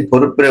விட்டேன்.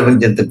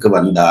 பொருட்பிரபஞ்சத்துக்கு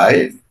வந்தால்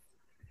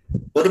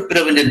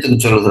பொருட்பிரபஞ்சத்துக்கு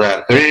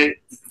சொல்கிறார்கள்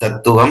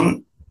தத்துவம்,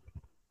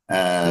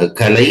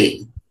 கலை,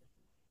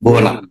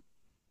 புவனம்.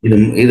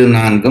 இது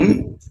 4ம்,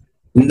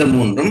 இந்த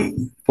 3ம்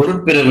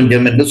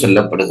பொருட்பிரபஞ்சம் என்று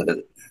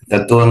சொல்லப்படுகிறது.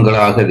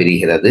 தத்துவங்களாக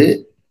விரிகிறது,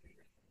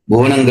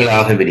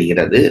 புவனங்களாக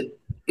விரிகிறது,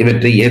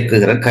 இவற்றை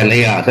இயக்குகிற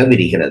கலையாக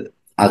விரிகிறது.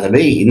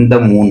 ஆகவே இந்த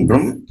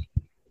 3ம்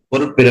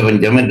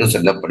பொருட்பிரபஞ்சம் என்று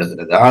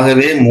சொல்லப்படுகிறது.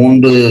 ஆகவே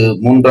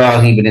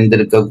மூன்றாகி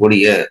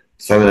விரிந்திருக்கக்கூடிய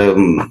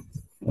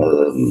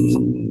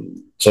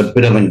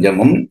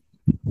சொற்பிரபஞ்சமும்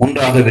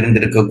 3ஆக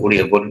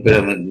விரிந்திருக்கக்கூடிய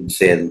பொருட்பிரபஞ்சம்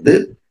சேர்ந்து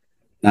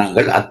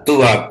நாங்கள்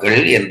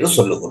அத்துவாக்கள் என்று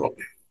சொல்லுகிறோம்.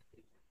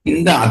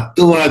 இந்த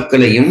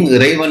அத்துவாக்களையும்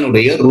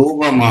இறைவனுடைய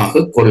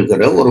ரூபமாக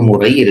கொள்கிற ஒரு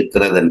முறை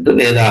இருக்கிறது என்று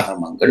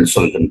வேதாகமங்கள்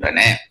சொல்கின்றன.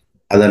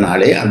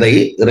 அதனாலே அதை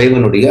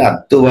இறைவனுடைய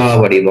அத்துவா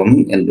வடிவம்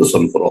என்று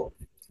சொல்கிறோம்.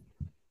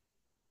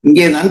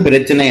 இங்கேதான்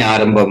பிரச்சனை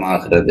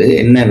ஆரம்பமாகிறது.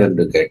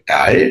 என்னவென்று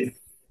கேட்டால்,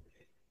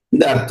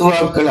 இந்த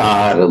அத்துவாக்கள்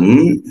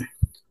 6ம்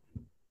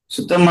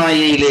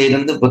சுத்தமாயிலே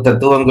இருந்து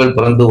தத்துவங்கள்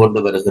பிறந்து கொண்டு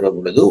வருகிற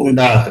பொழுது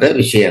உண்டாகிற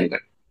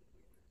விஷயங்கள்.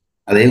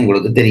 அதே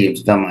உங்களுக்கு தெரியும்.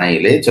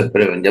 சுத்தமாயிலே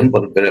சொற்பிரபஞ்சம்,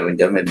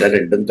 பொருட்பிரபஞ்சம் என்ற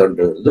 2ம்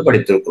தோன்றுவது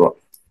படித்திருக்கிறோம்.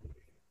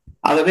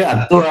 ஆகவே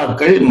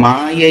அத்துவாக்கள்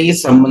மாயை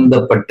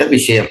சம்பந்தப்பட்ட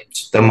விஷயம்.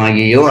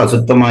 சுத்தமாகியோ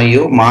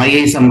அசுத்தமாகியோ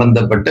மாயை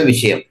சம்பந்தப்பட்ட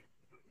விஷயம்.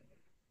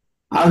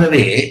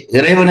 ஆகவே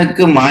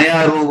இறைவனுக்கு மாயா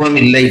ரூபம்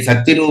இல்லை,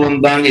 சக்தி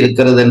ரூபம்தான்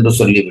இருக்கிறது என்று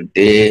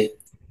சொல்லிவிட்டு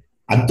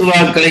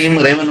அத்துவாக்களையும்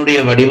இறைவனுடைய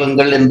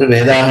வடிவங்கள் என்று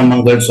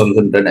வேதாகமங்கள்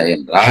சொல்கின்றன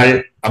என்றால்,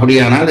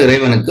 அப்படியானால்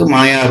இறைவனுக்கு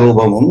மாயா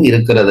ரூபமும்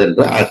இருக்கிறது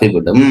என்று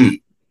ஆகிவிடும்.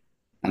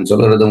 நான்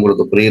சொல்றது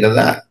உங்களுக்கு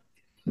புரிகிறதா?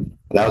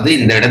 அதாவது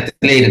இந்த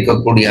இடத்திலே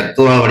இருக்கக்கூடிய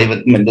அத்துவா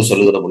வடிவம் என்று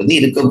சொல்லுகிற பொழுது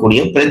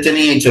இருக்கக்கூடிய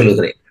பிரச்சனையை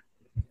சொல்லுகிறேன்.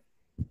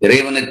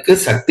 இறைவனுக்கு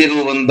சக்தி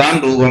ரூபம்தான்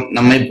ரூபம்,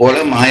 நம்மை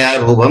போல மாயா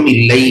ரூபம்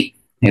இல்லை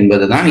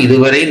என்பதுதான்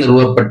இதுவரை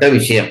நிறுவப்பட்ட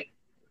விஷயம்.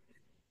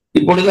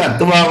 இப்பொழுது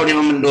அத்துவா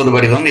வடிவம் என்ற ஒரு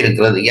வடிவம்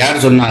இருக்கிறது.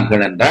 யார்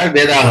சொன்னார்கள் என்றால்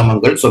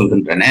வேதாகமங்கள்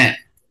சொல்கின்றன.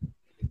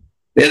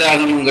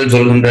 வேதாகமங்கள்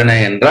சொல்கின்றன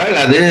என்றால்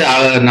அது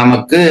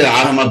நமக்கு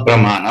ஆகம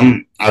பிரமாணம்.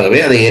 ஆகவே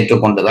அதை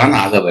ஏற்றுக்கொண்டுதான்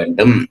ஆக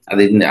வேண்டும்,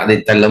 அதை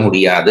தள்ள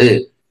முடியாது.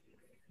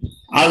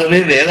 ஆகவே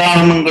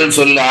வேதாகமங்கள்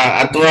சொல்ல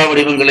அத்துவா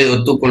வடிவங்களை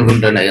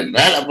ஒத்துக்கொள்கின்றன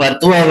என்றால் அப்ப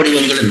அத்துவா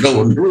வடிவங்கள் என்ற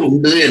ஒன்று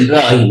உண்டு என்று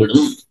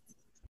ஆகிவிடும்.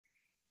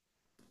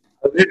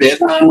 ஆகவே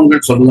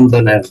வேதாகமங்கள்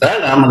சொல்கின்றன என்றால்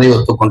நாம் அதை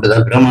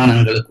ஒத்துக்கொண்டுதான்.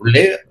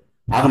 பிரமாணங்களுக்குள்ளே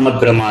ஆகம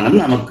பிரமாணம்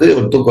நமக்கு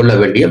ஒத்துக்கொள்ள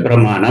வேண்டிய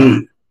பிரமாணம்.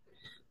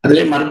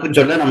 அதிலே மறுப்பு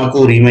சொல்ல நமக்கு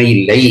உரிமை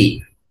இல்லை.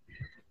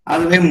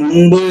 ஆகவே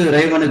முன்பு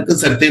இறைவனுக்கு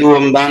சக்தி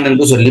ரூபம்தான்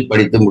என்று சொல்லி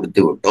படித்து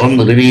முடித்து விட்டோம்,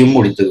 நிறுவியும்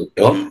முடித்து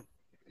விட்டோம்.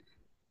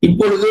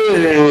 இப்பொழுது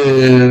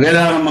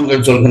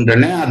வேதாகமங்கள்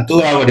சொல்கின்றன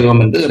அத்துவா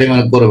வடிவம் என்று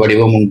இறைவனுக்கு ஒரு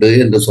வடிவம் உண்டு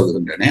என்று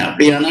சொல்கின்றன.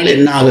 அப்படியானால்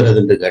என்ன ஆகிறது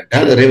என்று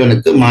கேட்டால்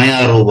இறைவனுக்கு மாயா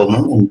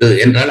ரூபமும் உண்டு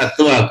என்றால்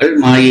அத்துவாக்கள்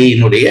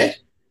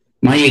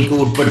மாயைக்கு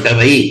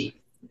உட்பட்டவை.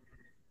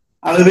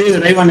 ஆகவே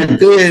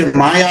இறைவனுக்கு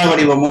மாயா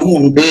வடிவமும்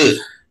உண்டு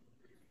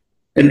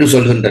என்று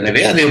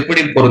சொல்கின்றனவே அது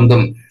எப்படி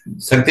பொருந்தும்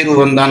சக்தி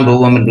ரூபம்தான்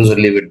ரூபம் என்று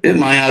சொல்லிவிட்டு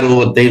மாயா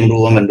ரூபத்தையும்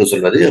ரூபம் என்று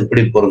சொல்வது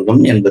எப்படி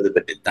பொருந்தும் என்பது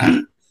பற்றித்தான்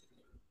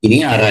இனி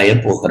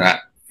ஆராயப் போகிறார்.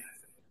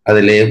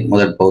 அதிலே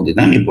முதல் பகுதி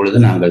தான் இப்பொழுது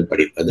நாங்கள்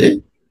படிப்பது.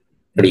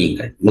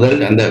 படியுங்கள்.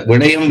 முதல் அந்த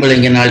விடயம்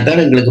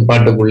விளங்கினால்தான் எங்களுக்கு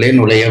பாட்டுக்குள்ளே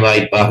நுழைய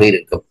வாய்ப்பாக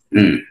இருக்கும்.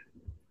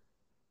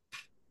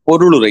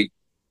 பொருளுரை.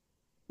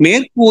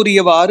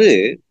 மேற்கூறியவாறு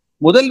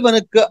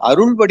முதல்வனுக்கு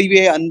அருள்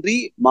வடிவே அன்றி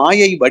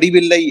மாயை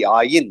வடிவில்லை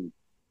ஆயின்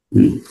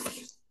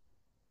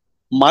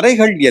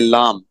மறைகள்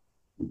எல்லாம்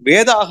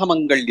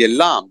வேதாகமங்கள்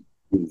எல்லாம்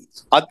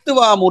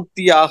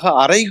அத்துவாமூர்த்தியாக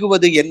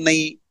அறைகுவது என்னை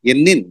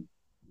எண்ணின்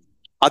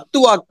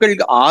அத்துவாக்கள்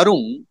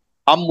ஆறும்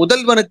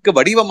அம்முதல்வனுக்கு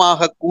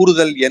வடிவமாக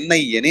கூறுதல் என்னை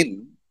எனின்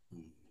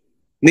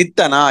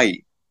நித்தனாய்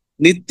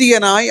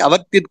நித்தியனாய்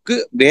அவற்றிற்கு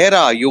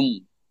வேறாயும்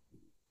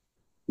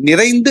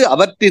நிறைந்து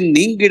அவற்றின்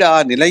நீங்கிடா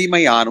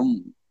நிலைமையானும்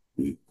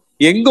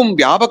எங்கும்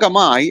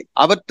வியாபகமாய்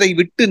அவற்றை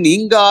விட்டு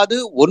நீங்காது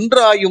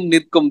ஒன்றாயும்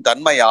நிற்கும்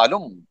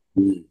தன்மையாலும்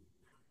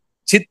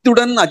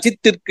சித்துடன்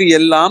அச்சித்திற்கு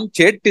எல்லாம்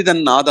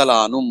சேட்டிதன்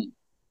ஆதலானும்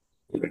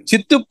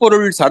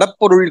சித்துப்பொருள்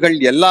சடப்பொருள்கள்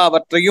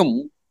எல்லாவற்றையும்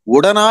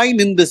உடனாய்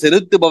நின்று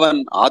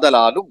செலுத்துபவன்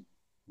ஆதலாலும்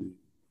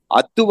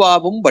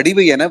அத்துவாவும்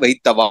வடிவு என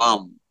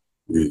வைத்தவாம்.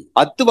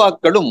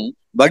 அத்துவாக்களும்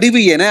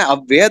வடிவு என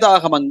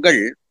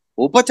அவ்வேதாகமங்கள்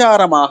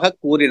உபசாரமாக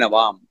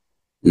கூறினவாம்.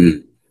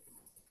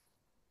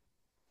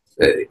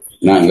 சரி,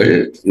 நாங்கள்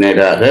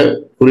நேராக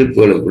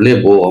குறிப்புகளுக்குள்ளே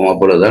போவோம்.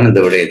 அப்பொழுதுதான்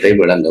இந்த விடயத்தை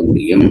விளங்க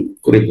முடியும்.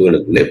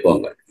 குறிப்புகளுக்குள்ளே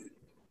போங்கள்.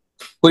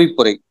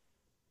 குறிப்புரை.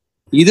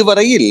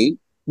 இதுவரையில்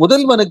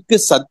முதல்வனுக்கு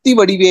சக்தி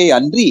வடிவே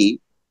அன்றி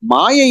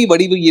மாயை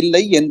வடிவு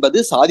இல்லை என்பது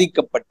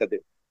சாதிக்கப்பட்டது.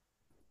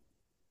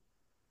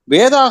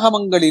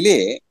 வேதாகமங்களிலே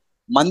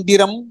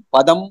மந்திரம்,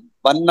 பதம்,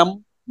 வண்ணம்,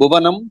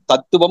 புவனம்,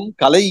 தத்துவம்,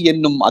 கலை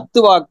என்னும்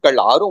அத்துவாக்கள்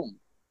ஆறும்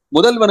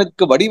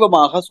முதல்வனுக்கு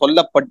வடிவமாக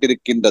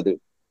சொல்லப்பட்டிருக்கின்றது.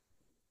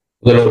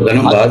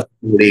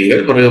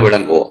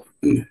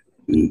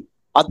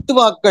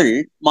 அத்துவாக்கள்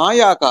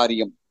மாயா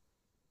காரியம்.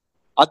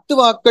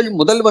 அத்துவாக்கள்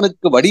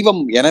முதல்வனுக்கு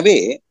வடிவம். எனவே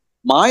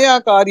மாயா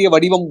காரிய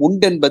வடிவம்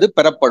உண்டென்பது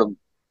பெறப்படும்.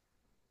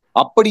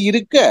 அப்படி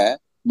இருக்க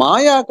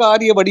மாயா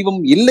காரிய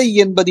வடிவம் இல்லை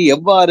என்பது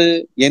எவ்வாறு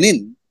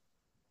எனின்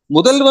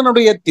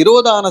முதல்வனுடைய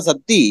திரோதான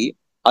சக்தி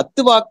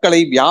அத்துவாக்களை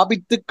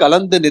வியாபித்து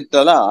கலந்து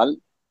நிற்றலால்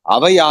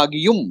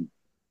அவையாகியும்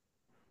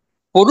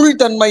பொருள்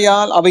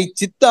தன்மையால் அவை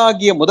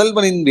சித்தாகிய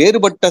முதல்வனின்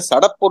வேறுபட்ட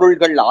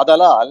சடப்பொருள்கள்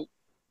ஆதலால்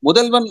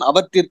முதல்வன்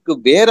அவற்றிற்கு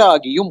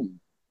வேறாகியும்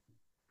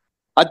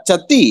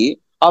அச்சக்தி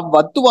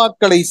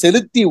அவ்வத்துவாக்களை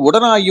செலுத்தி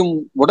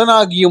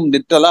உடனாகியும்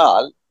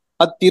நிற்றலால்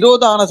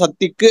அத்திரோதான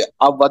சக்திக்கு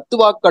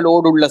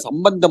அவ்வத்துவாக்களோடுள்ள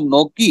சம்பந்தம்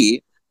நோக்கி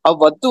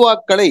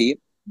அவ்வத்துவாக்களை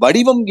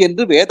வடிவம்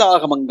என்று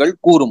வேதாகமங்கள்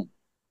கூறும்.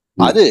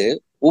 அது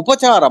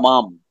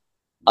உபசாரமாம்.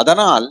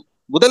 அதனால்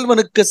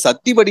முதல்வனுக்கு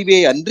சக்தி வடிவே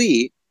அன்றி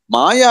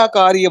மாயா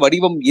காரிய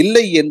வடிவம்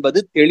இல்லை என்பது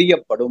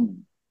தெளியப்படும்.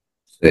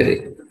 சரி,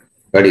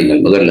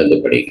 படிங்கள். முதல்ல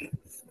படிங்க.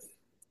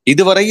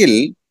 இதுவரையில்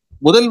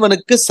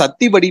முதல்வனுக்கு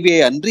சக்தி வடிவே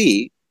அன்றி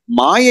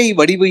மாயை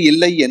வடிவு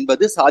இல்லை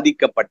என்பது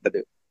சாதிக்கப்பட்டது.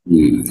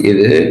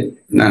 இது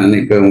நான்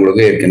இப்ப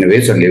உங்களுக்கு ஏற்கனவே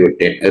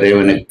சொல்லிவிட்டேன்.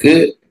 இறைவனுக்கு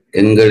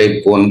எங்களை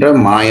போன்ற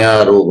மாயா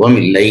ரூபம்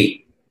இல்லை.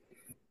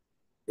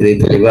 இதை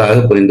தெளிவாக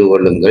புரிந்து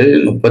கொள்ளுங்கள்.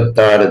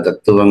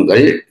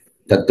 36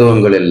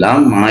 தத்துவங்கள்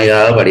எல்லாம் மாயா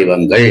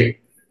வடிவங்கள்.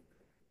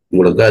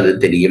 உங்களுக்கு அது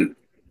தெரியும்.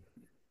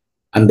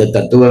 அந்த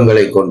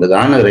தத்துவங்களை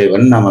கொண்டுதான்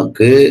இறைவன்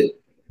நமக்கு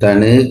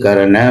தனு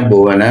கரண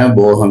புவன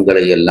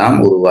போகங்களை எல்லாம்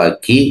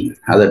உருவாக்கி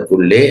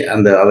அதற்குள்ளே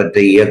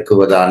அவற்றை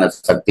இயக்குவதான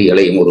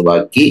சக்திகளையும்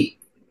உருவாக்கி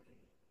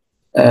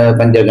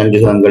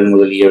பஞ்சகஞ்சுகங்கள்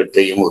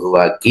முதலியவற்றையும்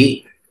உருவாக்கி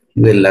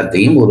இது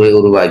எல்லாத்தையும்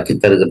உருவாக்கி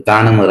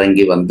தானம்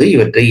இறங்கி வந்து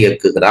இவற்றை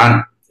இயக்குகிறான்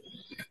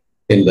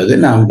என்பது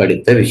நாம்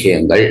படித்த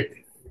விஷயங்கள்.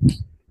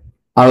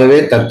 ஆகவே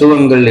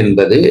தத்துவங்கள்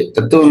என்பது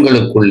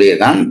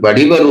தத்துவங்களுக்குள்ளேதான்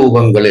வடிவ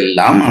ரூபங்கள்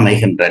எல்லாம்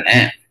அமைகின்றன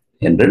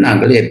என்று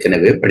நாங்கள்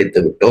ஏற்கனவே படித்து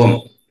விட்டோம்.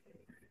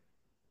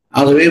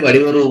 ஆகவே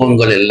வடிவ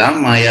ரூபங்கள் எல்லாம்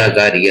மாயா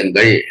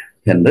காரியங்கள்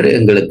என்று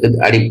எங்களுக்கு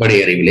அடிப்படை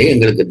அறிவிலே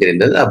எங்களுக்கு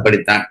தெரிந்தது.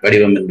 அப்படித்தான்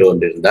வடிவம் என்று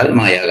ஒன்று இருந்தால்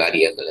மாயா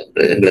காரியங்கள்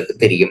என்று எங்களுக்கு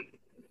தெரியும்.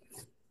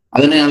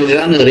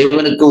 அதனால்தான்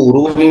இறைவனுக்கு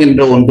உருவம்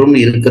என்ற ஒன்றும்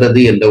இருக்கிறது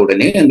என்ற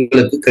உடனே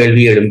எங்களுக்கு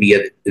கேள்வி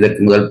எழும்பியது. இதற்கு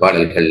முதல்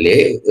பாடல்களிலே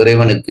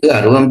இறைவனுக்கு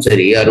அருவம்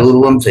சரி,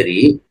 அருவுருவம் சரி,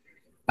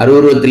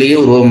 அருவுருவத்திலேயே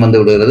உருவம் வந்து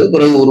விடுகிறது.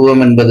 பிறகு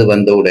உருவம் என்பது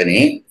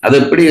வந்தவுடனே அது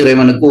எப்படி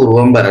இறைவனுக்கு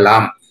உருவம்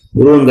வரலாம்?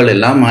 உருவங்கள்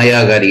எல்லாம் மாயா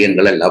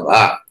காரியங்கள்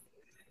அல்லவா?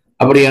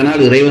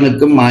 அப்படியானால்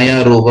இறைவனுக்கும் மாயா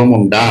ரூபம்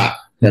உண்டா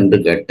என்று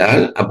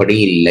கேட்டால் அப்படி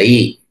இல்லை.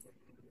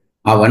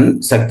 அவன்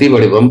சக்தி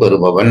வடிவம்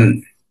பெறுபவன்.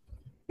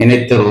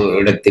 நினைத்த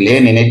இடத்திலே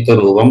நினைத்த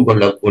ரூபம்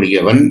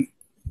கொள்ளக்கூடியவன்.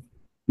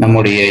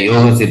 நம்முடைய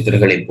யோக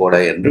சித்தர்களைப் போல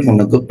என்று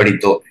முன்னுக்கு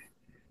படித்தோம்.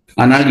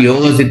 ஆனால்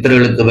யோக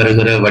சித்தர்களுக்கு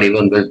வருகிற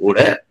வடிவங்கள் கூட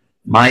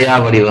மாயா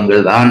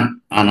வடிவங்கள் தான்.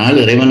 ஆனால்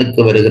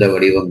இறைவனுக்கு வருகிற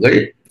வடிவங்கள்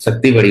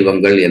சக்தி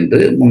வடிவங்கள் என்று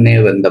முன்னே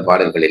வந்த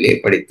பாடல்களிலே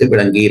படித்து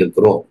விளங்கி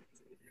இருக்கிறோம்.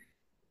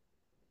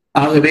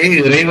 ஆகவே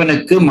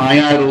இறைவனுக்கு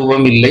மாயா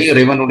ரூபம் இல்லை.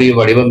 இறைவனுடைய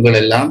வடிவங்கள்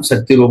எல்லாம்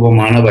சக்தி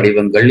ரூபமான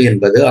வடிவங்கள்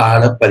என்பது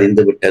ஆழ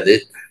பதிந்து விட்டது.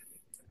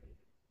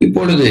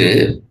 இப்பொழுது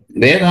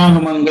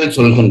வேதாகமங்கள்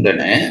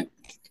சொல்கின்றன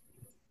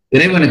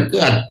இறைவனுக்கு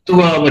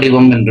அத்துவா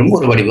வடிவம் என்றும்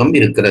ஒரு வடிவம்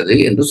இருக்கிறது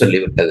என்று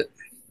சொல்லிவிட்டது.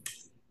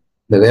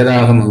 இந்த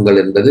வேதாகமங்கள்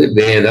என்பது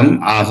வேதம்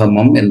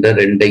ஆகமம் என்ற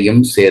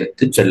ரெண்டையும்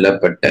சேர்த்து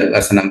சொல்லப்பட்ட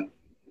வசனம்.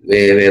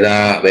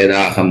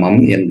 வேதாகமம்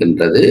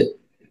என்கின்றது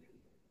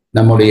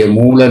நம்முடைய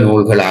மூல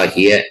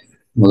நூல்களாகிய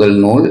முதல்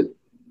நூல்,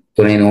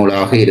 துணை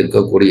நூலாக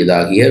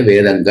இருக்கக்கூடியதாகிய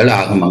வேதங்கள்,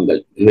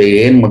 ஆகமங்கள். இவை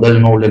ஏன்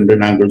முதல் நூல் என்று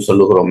நாங்கள்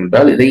சொல்லுகிறோம்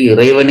என்றால், இதை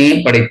இறைவனே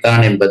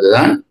படைத்தான்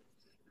என்பதுதான்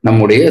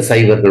நம்முடைய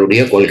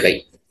சைவர்களுடைய கொள்கை.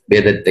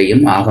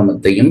 வேதத்தையும்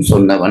ஆகமத்தையும்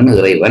சொன்னவன்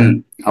இறைவன்.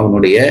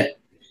 அவனுடைய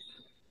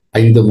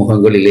 5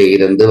 முகங்களிலே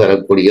இருந்து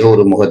வரக்கூடிய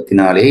ஒரு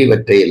முகத்தினாலே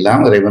இவற்றை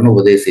எல்லாம் இறைவன்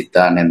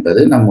உபதேசித்தான்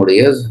என்பது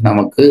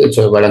நமக்கு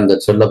வழங்க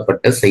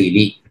சொல்லப்பட்ட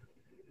செய்தி.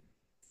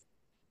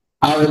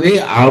 ஆகவே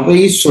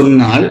அவை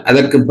சொன்னால்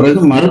அதற்கு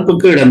பிறகு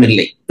மறுப்புக்கு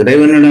இடமில்லை.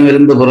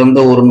 இறைவனிடமிருந்து பிறந்த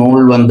ஒரு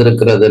நூல்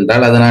வந்திருக்கிறது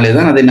என்றால்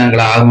அதனாலேதான் அதை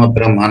நாங்கள் ஆகம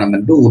பிரமாணம்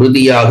என்று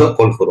உறுதியாக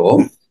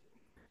கொள்கிறோம்.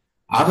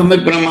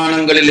 ஆகம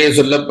பிரமாணங்களிலே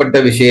சொல்லப்பட்ட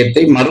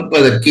விஷயத்தை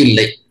மறுப்பதற்கு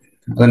இல்லை.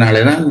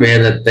 அதனாலேதான்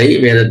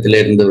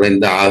வேதத்திலிருந்து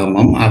விளைந்த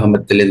ஆகமம்,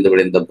 ஆகமத்திலிருந்து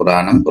விளைந்த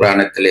புராணம்,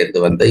 புராணத்திலிருந்து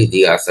வந்த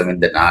இதிகாசம்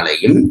இந்த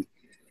நாளையும்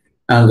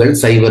நாங்கள்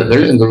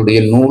சைவர்கள்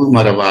எங்களுடைய நூல்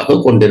மரபாக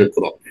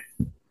கொண்டிருக்கிறோம்.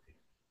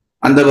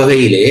 அந்த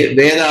வகையிலே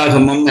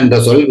வேதாகமம் என்ற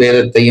சொல்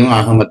வேதத்தையும்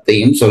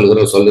ஆகமத்தையும்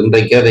சொல்கிற சொல்.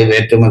 இன்றைக்கு அதை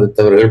வேற்று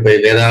மறுத்தவர்கள்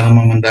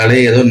வேதாகமம் என்றாலே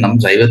ஏதோ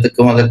நம்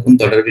சைவத்துக்கும் அதற்கும்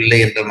தொடர்பில்லை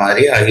என்ற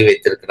மாதிரி ஆகி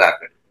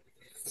வைத்திருக்கிறார்கள்.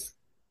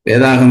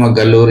 வேதாகம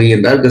கல்லூரி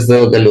என்றால்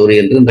கிறிஸ்தவ கல்லூரி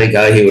என்று இன்றைக்கு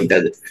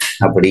ஆகிவிட்டது.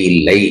 அப்படி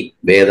இல்லை.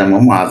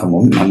 வேதமும்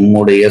ஆகமும்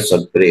நம்முடைய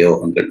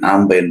சொற்பிரயோகங்கள்,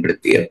 நாம்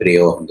பயன்படுத்திய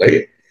பிரயோகங்கள்.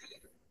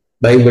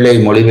 பைபிளை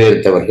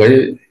மொழிபெயர்த்தவர்கள்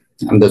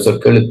அந்த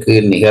சொற்களுக்கு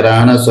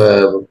நிகரான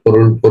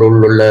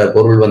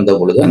பொருள் வந்த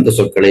பொழுது அந்த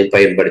சொற்களை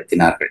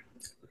பயன்படுத்தினார்கள்.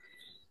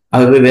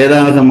 ஆகவே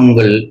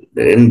வேதாகமங்கள்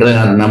என்ற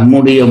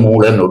நம்முடைய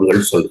மூல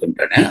நூல்கள்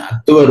சொல்கின்றன,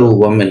 அத்துவ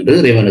ரூபம் என்று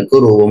இறைவனுக்கு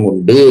ரூபம்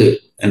உண்டு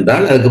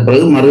என்றால் அதுக்கு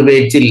பிறகு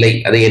மறுபேச்சு இல்லை,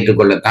 அதை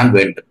ஏற்றுக்கொள்ளத்தான்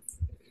வேண்டும்.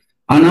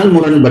 ஆனால்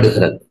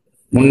முரண்படுகிறது.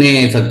 முன்னே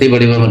சக்தி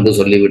வடிவம் என்று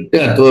சொல்லிவிட்டு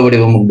அத்துவ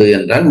வடிவம் உண்டு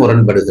என்றால்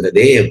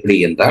முரண்படுகிறதே. எப்படி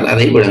என்றால்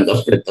அதை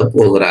விளங்கப்படுத்த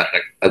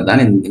போகிறார்கள்.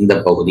 அதுதான் இந்த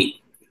பகுதி.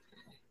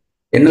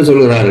 என்ன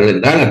சொல்கிறார்கள்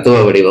என்றால்,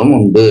 அத்துவ வடிவம்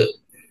உண்டு,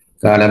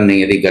 காலம்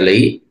நியதி கலை,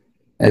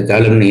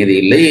 காலம் நியதி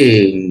இல்லை,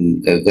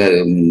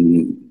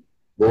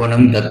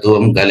 புவனம்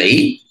தத்துவம் கலை,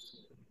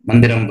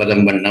 மந்திரம்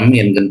பதம் வண்ணம்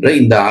என்கின்ற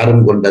இந்த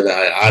 6 கொண்டது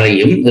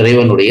 6ஐயும்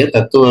இறைவனுடைய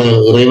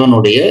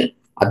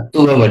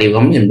அத்துவ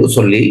வடிவம் என்று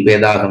சொல்லி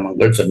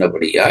வேதாகமங்கள்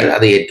சொன்னபடியால்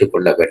அதை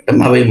ஏற்றுக்கொள்ள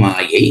வேண்டும். அவை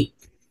மாயை.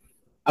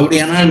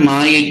 அப்படியானால்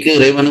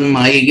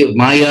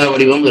மாயா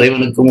வடிவம்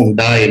இறைவனுக்கும்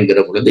உண்டா என்கிற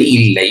பொழுது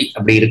இல்லை,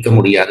 அப்படி இருக்க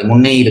முடியாது,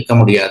 முன்னே இருக்க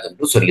முடியாது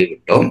என்று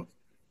சொல்லிவிட்டோம்.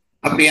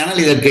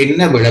 அப்படியானால் இதற்கு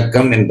என்ன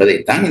விளக்கம்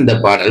என்பதைத்தான் இந்த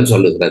பாடல்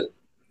சொல்லுகிறது.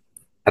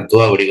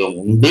 அத்துவ வடிவம்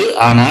உண்டு,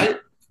 ஆனால்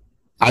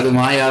அது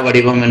மாயா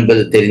வடிவம்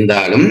என்பது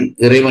தெரிந்தாலும்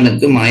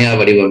இறைவனுக்கு மாயா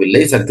வடிவம்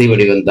இல்லை, சக்தி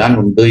வடிவம் தான்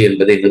உண்டு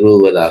என்பதை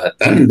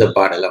நிறுவுவதாகத்தான் இந்த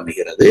பாடல்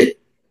அமைகிறது.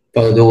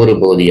 ஒரு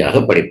பகுதியாக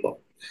படிப்போம்.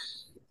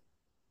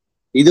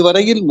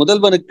 இதுவரையில்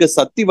முதல்வனுக்கு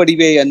சக்தி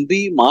வடிவே அன்றி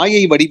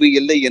மாயை வடிவு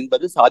இல்லை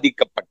என்பது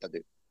சாதிக்கப்பட்டது.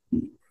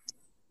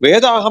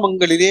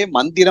 வேதாகமங்களிலே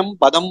மந்திரம்,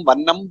 பதம்,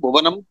 வண்ணம்,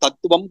 புவனம்,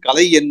 தத்துவம்,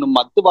 கலை என்னும்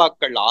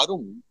அத்துவாக்கள்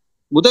 6ம்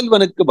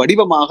முதல்வனுக்கு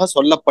வடிவமாக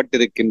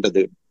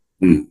சொல்லப்பட்டிருக்கின்றது.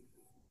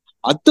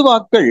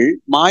 அத்துவாக்கள்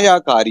மாயா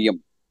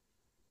காரியம்.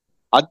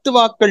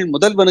 அத்துவாக்கள்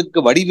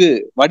முதல்வனுக்கு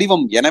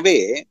வடிவம். எனவே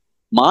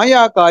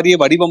மாயா காரிய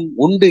வடிவம்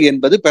உண்டு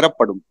என்பது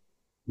பெறப்படும்.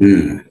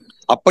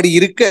 அப்படி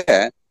இருக்க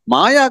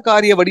மாயா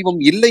காரிய வடிவம்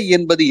இல்லை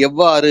என்பது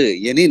எவ்வாறு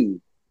எனின்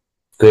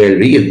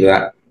கேள்வி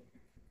இதுதான்.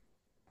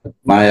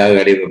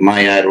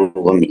 மாயா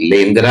ரூபம் இல்லை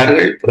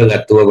என்கிறார்கள், பிறகு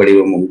அத்துவ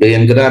வடிவம் உண்டு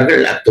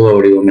என்கிறார்கள். அத்துவ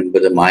வடிவம்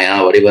என்பது மாயா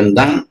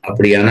வடிவம்தான்.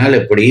 அப்படியானால்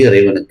எப்படி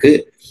இறைவனுக்கு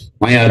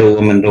மாயா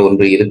ரூபம் என்ற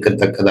ஒன்று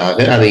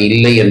இருக்கத்தக்கதாக அதை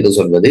இல்லை என்று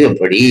சொல்வது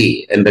எப்படி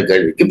என்ற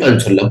கேள்விக்கு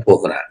பதில் சொல்ல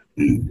போகிறார்.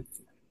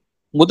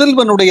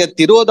 முதல்வனுடைய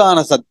திரோதான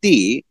சக்தி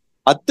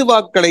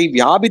அத்துவாக்களை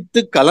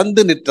வியாபித்து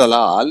கலந்து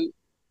நிற்றலால்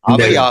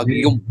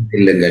அவையாகியும்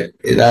இல்லைங்க.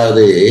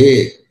 ஏதாவது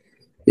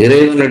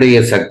இறைவனுடைய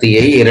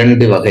சக்தியை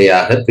 2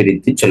 வகையாக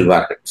பிரித்து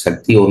சொல்வார்கள்.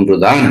 சக்தி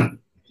ஒன்றுதான்,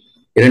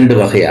 2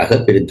 வகையாக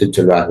பிரித்து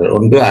சொல்வார்கள்.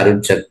 ஒன்று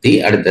அருட்சக்தி,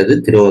 அடுத்தது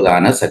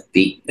திரோதான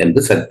சக்தி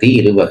என்று சக்தி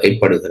 2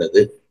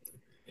 வகைப்படுகிறது.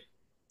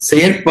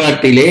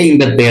 செயற்பாட்டிலே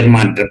இந்த பெயர்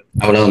மாற்றம்,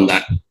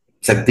 அவ்வளவுதான்.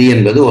 சக்தி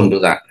என்பது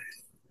ஒன்றுதான்.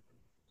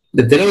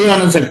 இந்த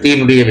திரோதான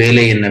சக்தியினுடைய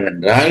வேலை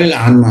என்னவென்றால்,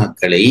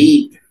 ஆன்மாக்களை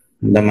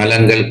இந்த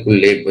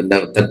மலங்களுக்குள்ளே,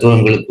 இந்த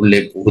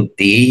தத்துவங்களுக்குள்ளே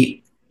புகுத்தி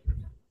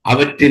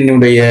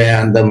அவற்றினுடைய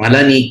அந்த மல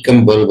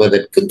நீக்கம்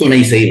பெறுவதற்கு துணை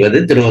செய்வது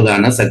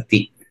திரோதான சக்தி.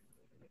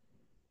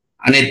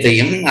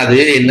 அனைத்தையும் அது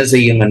என்ன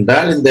செய்யும்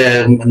என்றால்,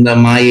 இந்த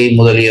மாயை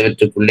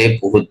முதலியவற்றுக்குள்ளே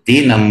புகுத்தி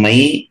நம்மை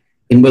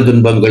இன்ப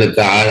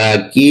துன்பங்களுக்கு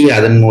ஆளாக்கி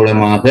அதன்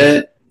மூலமாக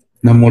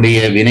நம்முடைய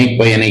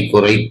வினைப்பயனை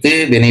குறைத்து,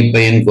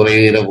 வினைப்பயன்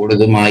குறைகிற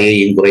பொழுது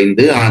மாயையும்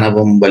குறைந்து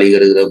ஆணவம்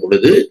வழிகருகிற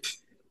பொழுது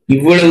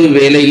இவ்வளவு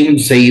வேலையும்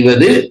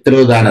செய்வது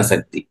திரோதான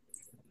சக்தி.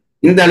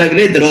 இந்த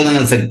அளவிலே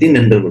திரோதான சக்தி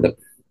நின்றுவிடும்.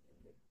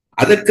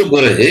 அதற்கு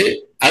பிறகு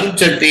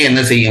அருட்சக்தி என்ன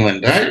செய்யும்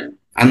என்றால்,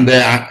 அந்த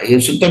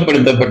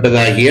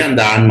சுத்தப்படுத்தப்பட்டதாகிய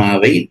அந்த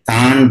ஆன்மாவை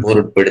தான்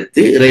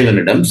பொருட்படுத்தி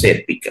இறைவனிடம்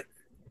சேர்ப்பிக்கும்.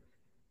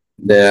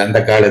 அந்த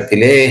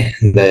காலத்திலே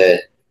இந்த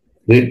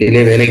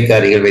வீட்டிலே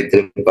வேலைக்காரிகள்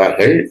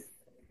வைத்திருப்பார்கள்.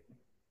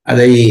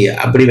 அதை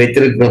அப்படி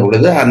வைத்திருக்கிற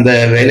பொழுது அந்த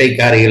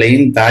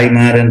வேலைக்காரிகளையும்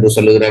தாய்மார் என்று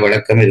சொல்லுகிற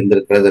வழக்கம்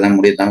இருந்திருக்கிறது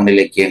நம்முடைய தமிழ்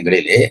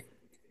இலக்கியங்களிலே.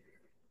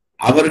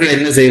 அவர்கள்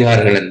என்ன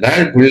செய்வார்கள்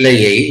என்றால்,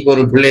 பிள்ளையை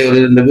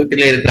இந்த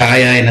வீட்டிலே இருக்கிற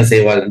ஆயா என்ன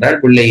செய்வார்கள் என்றால்,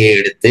 பிள்ளையை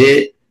எடுத்து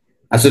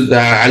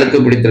அழுக்கு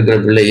பிடித்திருக்கிற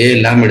பிள்ளையை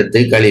எல்லாம் எடுத்து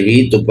கழுவி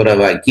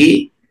துப்புரவாக்கி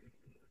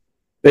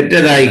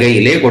பெற்றதாய்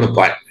கையிலே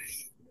கொடுப்பாள்.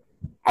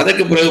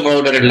 அதற்கு பிறகு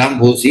பவுடர் எல்லாம்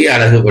பூசி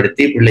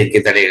அழகுபடுத்தி பிள்ளைக்கு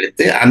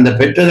தலையெடுத்து அந்த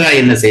பெற்றதாய்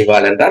என்ன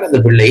செய்வாள் என்றால், அந்த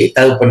பிள்ளையை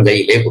தகப்பன்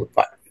கையிலே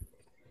கொடுப்பாள்.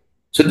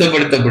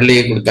 சுத்தப்படுத்த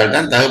பிள்ளையை கொடுத்தால்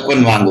தான்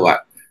தகப்பன்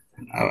வாங்குவார்.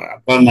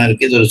 அப்பா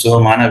அம்மாவுக்கு இது ஒரு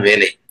சுகமான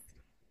வேலை.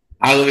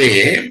 ஆகவே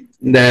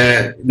இந்த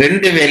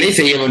 2 வேலை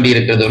செய்ய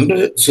வேண்டியிருக்கிறது. ஒன்று,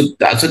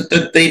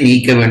 அசுத்தத்தை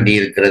நீக்க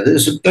வேண்டியிருக்கிறது.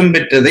 சுத்தம்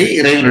பெற்றதை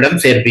இறைவனிடம்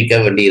சேர்ப்பிக்க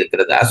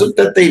வேண்டியிருக்கிறது.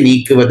 அசுத்தத்தை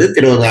நீக்குவது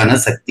திரோதான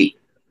சக்தி.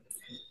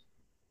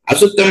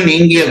 அசுத்தம்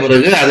நீங்கிய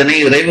பிறகு அதனை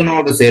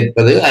இறைவனோடு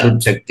சேர்ப்பது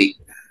அருட்சக்தி.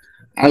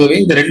 ஆகவே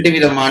இந்த 2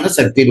 விதமான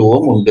சக்தி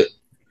ரூபம் உண்டு.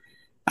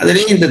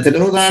 அதிலே இந்த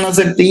திரோதான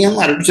சக்தியும்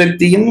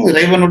அருட்சக்தியும்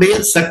இறைவனுடைய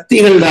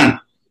சக்திகள் தான்.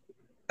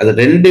 அது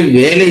 2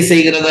 வேலை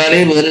செய்கிறதாலே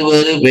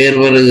வேறு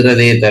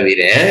வருகிறதே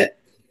தவிர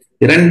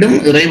 2ம்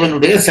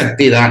இறைவனுடைய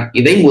சக்தி தான்.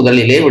 இதை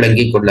முதலிலே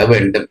விளங்கிக் கொள்ள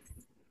வேண்டும்.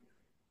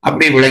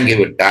 அப்படி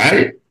விளங்கிவிட்டால்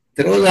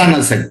திரோதான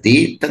சக்தி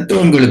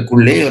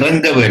தத்துவங்களுக்குள்ளே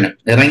இறங்க வேணும்.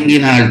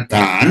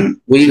 இறங்கினால்தான்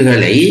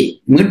உயிர்களை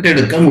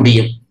மீட்டெடுக்க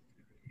முடியும்.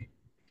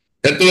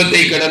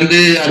 தத்துவத்தை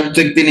கடந்து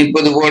அருட்சக்தி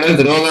நிற்பது போல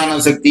திரோதான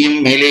சக்தியும்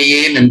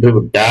மேலேயே நின்று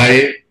விட்டால்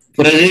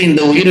பிறகு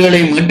இந்த உயிர்களை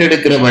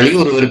மீட்டெடுக்கிற வழி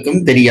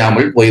ஒருவருக்கும்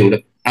தெரியாமல்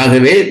போய்விடும்.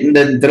 ஆகவே இந்த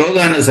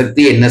திரோதான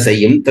சக்தி என்ன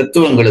செய்யும்?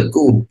 தத்துவங்களுக்கு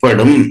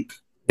உட்படும்,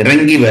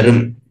 இறங்கி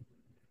வரும்.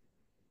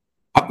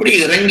 அப்படி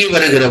இறங்கி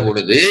வருகிற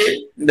பொழுது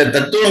இந்த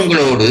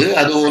தத்துவங்களோடு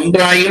அது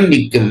ஒன்றாயும்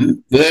நிற்கும்,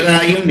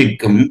 வேறாயும்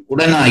நிற்கும்,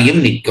 உடனாயும்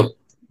நிற்கும்.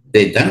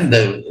 இதைத்தான் இந்த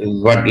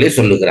பாட்டிலே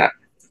சொல்லுகிறார்.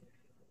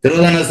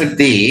 திரோதான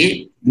சக்தி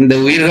இந்த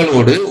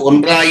உயிர்களோடு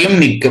ஒன்றாயும்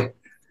நிற்கும்.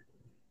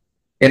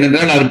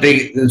 ஏனென்றால் அவற்றை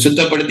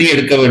சுத்தப்படுத்தி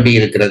எடுக்க வேண்டி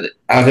இருக்கிறது.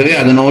 ஆகவே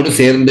அதனோடு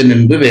சேர்ந்து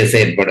நின்று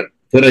செயற்படும்.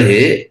 பிறகு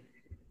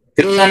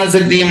திரோதான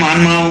சக்தியும்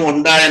ஆன்மாவும்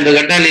ஒன்றா என்று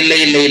கேட்டால் இல்லை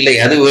இல்லை இல்லை,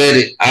 அது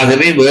வேறு.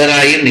 ஆகவே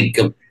வேறாயும்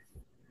நிற்கும்.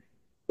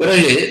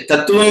 பிறகு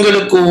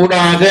தத்துவங்களுக்கு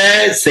ஊடாக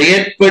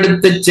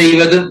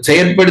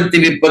செயற்படுத்தி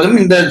விற்பதும்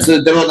இந்த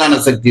திரோதான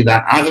சக்தி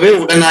தான். ஆகவே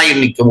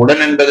உடனாயும் நிற்கும்.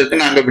 உடன் என்பதற்கு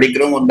நாங்கள்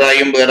பிடிக்கிறோம்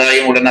ஒன்றாயும்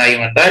வேறாயும்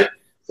உடனாயும் என்றால்,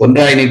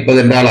 ஒன்றாய் நிற்பது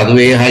என்றால்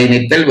அதுவேகாய்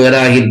நிற்றல்,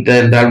 வேறாகி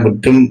நிற்றல் என்றால்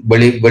முற்றும்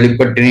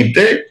வெளிப்பட்டு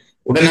நிற்றல்,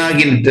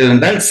 உடனாகி நிற்றல்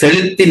என்றால்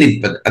செலுத்தி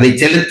நிற்பது, அதை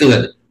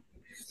செலுத்துவது.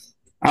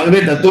 ஆகவே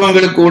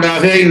தத்துவங்களுக்கு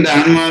ஊடாக இந்த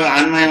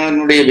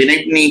ஆன்மாவினுடைய வினை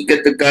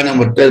நீக்கத்துக்கான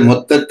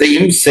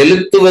மொத்தத்தையும்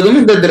செலுத்துவதும்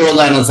இந்த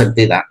திரோதான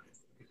சக்தி தான்.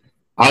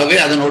 ஆகவே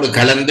அதனோடு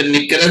கலந்து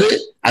நிற்கிறது,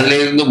 அதுல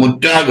இருந்து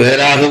முற்றா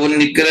வேறாகவும்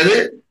நிற்கிறது,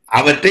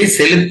 அவற்றை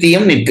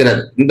செலுத்தியும்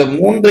நிற்கிறது. இந்த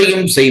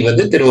 3ஐயும்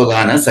செய்வது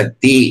திரோதான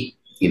சக்தி.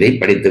 இதை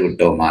படித்து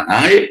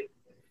விட்டோமானால்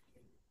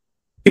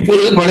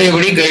இப்பொழுது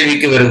பழையபடி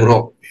கேள்விக்கு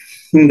வருகிறோம்.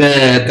 இந்த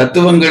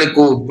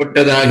தத்துவங்களுக்கு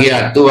உட்பட்டதாகிய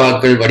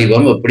அத்துவாக்கள்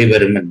வடிவம் எப்படி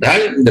வரும்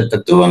என்றால், இந்த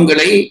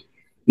தத்துவங்களை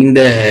இந்த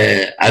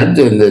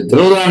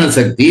திரோதான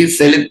சக்தி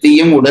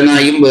செலுத்தியும்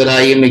உடனாயும்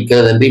வேறாயும்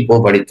நிற்கிறது என்று இப்போ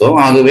படித்தோம்.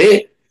 ஆகவே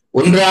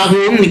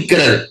ஒன்றாகவும்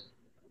நிற்கிறது.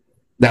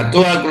 இந்த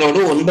அத்துவாக்களோடு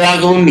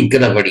ஒன்றாகவும்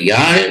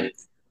நிற்கிறபடியால்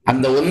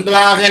அந்த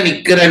ஒன்றாக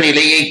நிற்கிற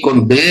நிலையை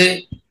கொண்டு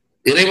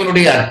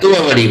இறைவனுடைய அத்துவ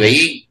வடிவை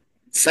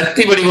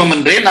சக்தி வடிவம்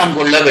என்றே நாம்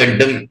கொள்ள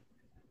வேண்டும்.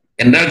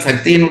 என்றால்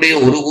சக்தியினுடைய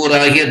ஒரு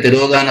கூறாகிய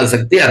திரோதான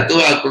சக்தி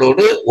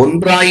அத்துவாக்களோடு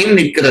ஒன்றாயும்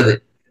நிற்கிறது.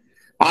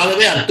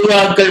 ஆகவே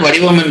அத்துவாக்கள்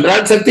வடிவம்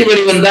என்றால் சக்தி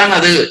வடிவம் தான்.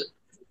 அது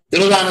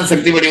திரோதான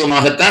சக்தி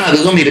வடிவமாகத்தான்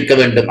அதுவும் இருக்க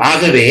வேண்டும்.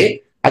 ஆகவே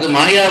அது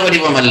மாயா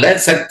வடிவம் அல்ல,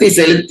 சக்தி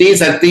செலுத்தி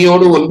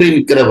சக்தியோடு ஒன்றி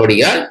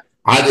நிற்கிறபடியால்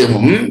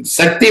அதுவும்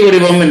சக்தி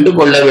வடிவம் என்று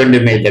கொள்ள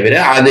வேண்டுமே தவிர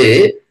அது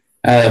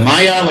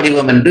மாயா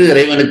வடிவம் என்று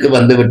இறைவனுக்கு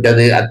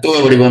வந்துவிட்டது, அத்துவ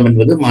வடிவம்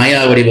என்பது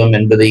மாயா வடிவம்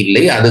என்பது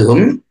இல்லை,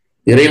 அதுவும்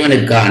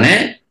இறைவனுக்கான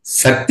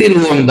சக்தி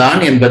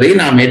ரூபம்தான் என்பதை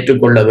நாம்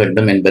ஏற்றுக்கொள்ள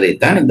வேண்டும்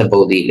என்பதைத்தான் இந்த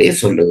பகுதியிலே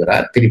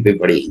சொல்லுகிறார். திருப்பி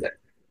படியுங்கள்.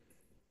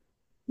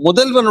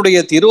 முதல்வனுடைய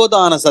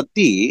திரோதான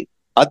சக்தி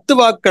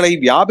அத்துவாக்களை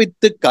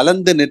வியாபித்து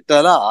கலந்து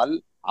நிற்றலால்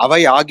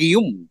அவை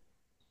ஆகியும்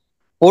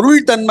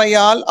பொருள்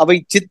தன்மையால் அவை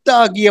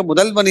சித்தாகிய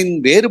முதல்வனின்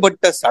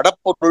வேறுபட்ட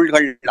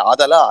சடப்பொருள்கள்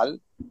ஆதலால்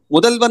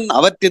முதல்வன்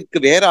அவற்றிற்கு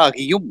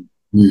வேறாகியும்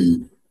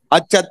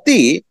அச்சக்தி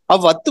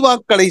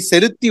அவ்வத்துவாக்களை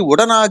செலுத்தி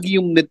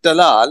உடனாகியும்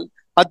நிற்றலால்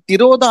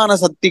அத்திரோதான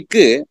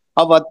சக்திக்கு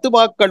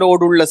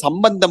அவ்வத்துவாக்களோடுள்ள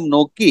சம்பந்தம்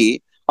நோக்கி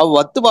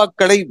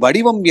அவ்வத்துவாக்களை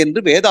வடிவம்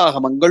என்று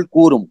வேதாகமங்கள்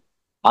கூறும்.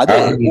 அது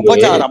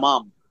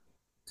உபச்சாரமாம்.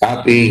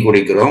 காப்பி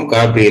குடிக்கிறோம்,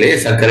 காப்பியிலே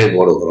சர்க்கரை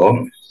போடுகிறோம்.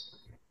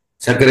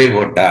 சர்க்கரை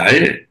போட்டால்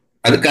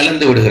அது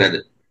கலந்து விடுகிறது.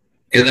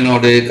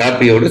 இதனோடு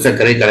காப்பியோடு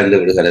சர்க்கரை கலந்து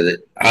விடுகிறது.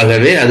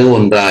 ஆகவே அது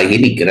ஒன்றாகி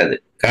நிற்கிறது.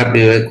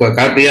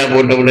 காப்பியா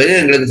போட்ட பிறகு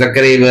எங்களுக்கு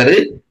சர்க்கரை வேறு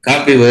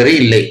காப்பி வேறு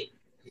இல்லை.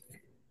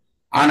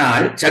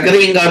 ஆனால்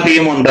சர்க்கரையும்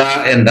காப்பியும் ஒன்றா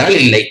என்றால்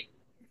இல்லை,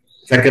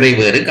 சர்க்கரை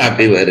வேறு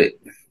காப்பி வேறு.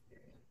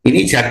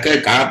 இனி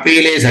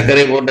காப்பியிலே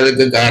சர்க்கரை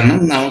போட்டதுக்கு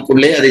காரணம்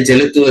நமக்குள்ளே அதை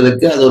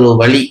செலுத்துவதற்கு அது ஒரு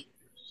வழி.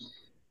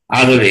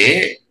 ஆகவே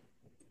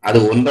அது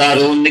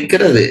ஒன்றாகவும்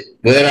நிற்கிறது,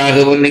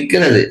 வேறாகவும்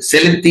நிற்கிறது,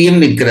 செலுத்தியும்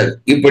நிற்கிறது.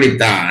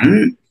 இப்படித்தான்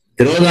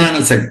திரோதான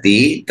சக்தி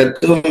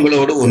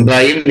தத்துவங்களோடு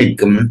ஒன்றாயும்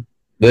நிற்கும்,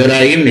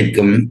 வேறாயும்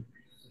நிற்கும்,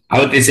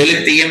 அவற்றை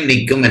செலுத்தியும்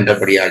நிற்கும்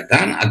என்றபடியால்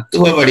தான்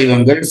அத்துவ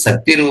வடிவங்கள்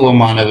சக்தி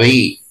ரூபமானவை,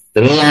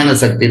 திரோதான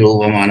சக்தி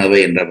ரூபமானவை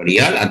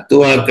என்றபடியால்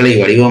அத்துவாக்களை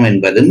வடிவம்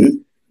என்பதும்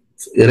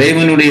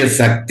இறைவனுடைய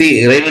சக்தி,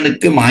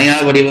 இறைவனுக்கு மாயா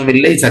வடிவம்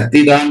இல்லை,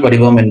 சக்தி தான்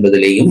வடிவம்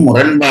என்பதிலேயும்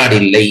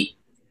முரண்பாடில்லை,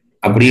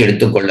 அப்படி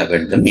எடுத்துக்கொள்ள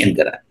வேண்டும்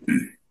என்கிறார்.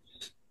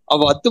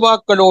 அவ்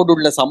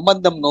அத்துவாக்களோடுள்ள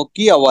சம்பந்தம்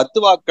நோக்கி அவ்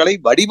அத்துவாக்களை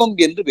வடிவம்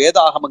என்று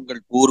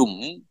வேதாகமங்கள் கூறும்,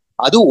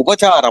 அது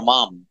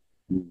உபசாரமாம்.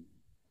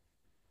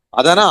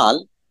 அதனால்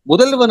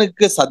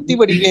முதல்வனுக்கு சக்தி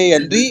வடிவே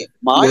அன்றி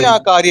மாயா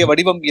காரிய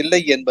வடிவம்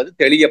இல்லை என்பது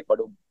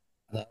தெளியப்படும்.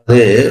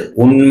 அதாவது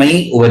உண்மை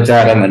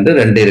உபச்சாரம் என்று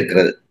ரெண்டு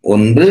இருக்கிறது.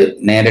 ஒன்று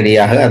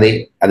நேரடியாக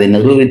அதை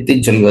நிரூபித்து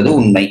சொல்வது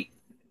உண்மை,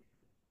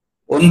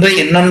 ஒன்றை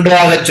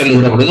இன்னொன்றாக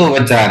சொல்லுகிற பொழுது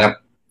உபச்சாரம்.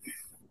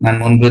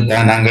 நான் முன்பு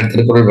நாங்கள்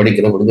திருக்குறள்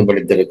படிக்கிற பொழுது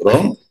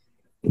படித்திருக்கிறோம்.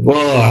 இப்போ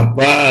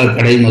அப்பா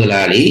கடை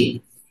முதலாளி,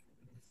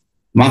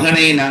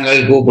 மகனை நாங்கள்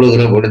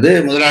கூப்பிடுகிற பொழுது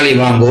முதலாளி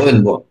வாங்கோ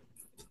என்போம்.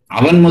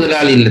 அவன்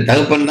முதலாளி இல்லை,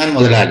 தகப்பன் தான்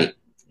முதலாளி.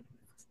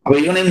 அப்ப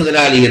இவனை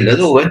முதலாளி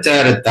என்றது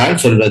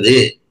உபச்சாரத்தால் சொல்வது.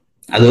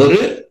 அது ஒரு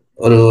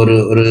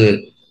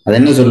அது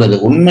என்ன சொல்றது,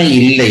 உண்மை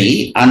இல்லை,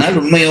 ஆனால்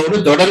உண்மையோடு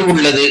தொடர்பு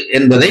உள்ளது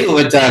என்பதை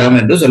உபச்சாரம்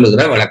என்று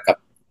சொல்லுகிற வழக்கம்.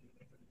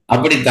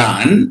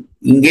 அப்படித்தான்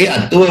இங்கே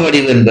அத்துவ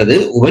வடிவு என்பது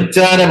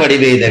உபச்சார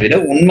வடிவை தவிர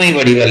உண்மை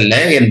வடிவல்ல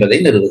என்பதை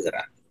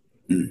நிறுவுகிறார்.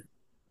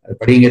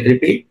 படிங்க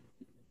திருப்பி.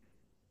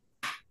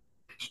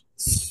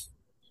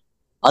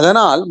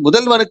 அதனால்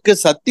முதல்வனுக்கு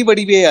சக்தி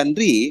வடிவே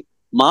அன்றி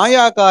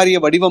மாயா காரிய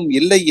வடிவம்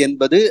இல்லை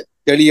என்பது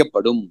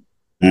தெளியப்படும்.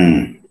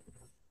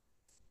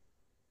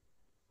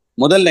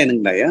 முதல்ல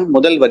என்னங்கய்யா,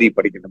 முதல் வரி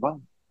படிக்கணுமா?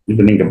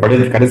 இப்ப நீங்க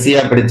கடைசியா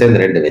படிச்ச இந்த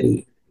ரெண்டு வரி,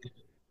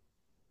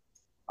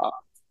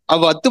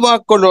 அவ்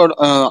அத்துவாக்களோடு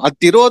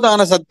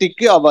அத்திரோதான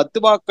சக்திக்கு அவ்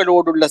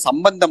அத்துவாக்களோடுள்ள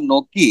சம்பந்தம்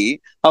நோக்கி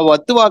அவ்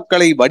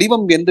அத்துவாக்களை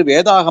வடிவம் என்று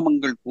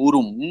வேதாகமங்கள்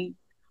கூறும்,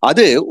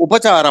 அது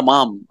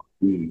உபசாரமாம்.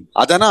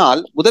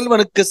 அதனால்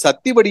முதல்வனுக்கு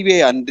சக்தி வடிவே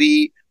அன்றி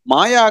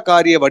மாயா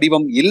காரிய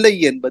வடிவம் இல்லை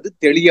என்பது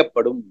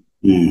தெளியப்படும்.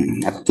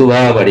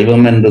 அத்துவா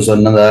வடிவம் என்று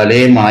சொன்னதாலே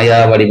மாயா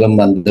வடிவம்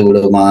வந்து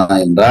விடுமா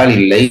என்றால்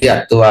இல்லை.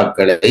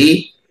 அத்துவாக்களை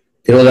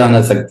திரோதான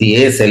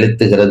சக்தியே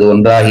செலுத்துகிறது,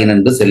 ஒன்றாகி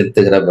நின்று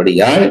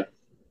செலுத்துகிறபடியால்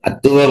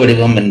அத்துவ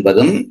வடிவம்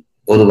என்பதும்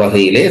ஒரு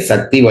வகையிலே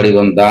சக்தி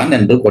வடிவம்தான்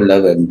என்று கொள்ள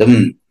வேண்டும்,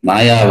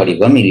 மாயா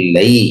வடிவம்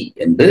இல்லை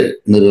என்று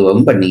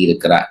நிறுவம்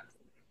பண்ணியிருக்கிறார்.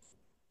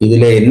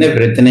 இதுல என்ன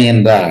பிரச்சனை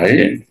என்றால்,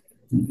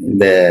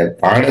 இந்த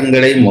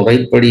பாடங்களை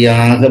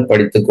முறைப்படியாக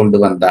படித்துக் கொண்டு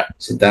வந்தால்,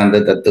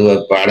 சித்தாந்த தத்துவ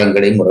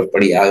பாடங்களை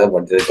முறைப்படியாக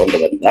படித்துக் கொண்டு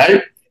வந்தால்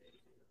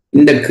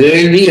இந்த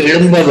கேள்வி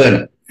எழும்ப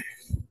வேணும்.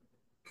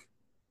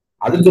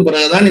 அதுக்கு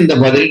பிறகுதான் இந்த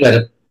பதில்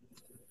வரும்.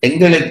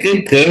 எங்களுக்கு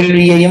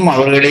கேள்வியையும்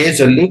அவர்களே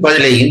சொல்லி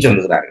பதிலையும்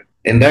சொல்லுகிறார்கள்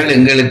என்றால்,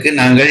 எங்களுக்கு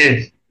நாங்கள்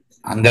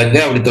அங்கங்க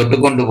அப்படி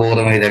தொட்டுக்கொண்டு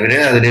போகிறோமே தவிர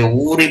அதிலே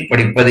ஊறி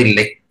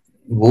படிப்பதில்லை.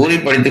 ஊறி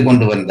படித்துக்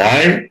கொண்டு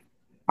வந்தால்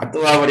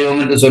அத்துவா வடிவம்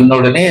என்று சொன்ன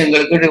உடனே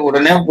எங்களுக்கு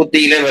உடனே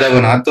புத்தியிலே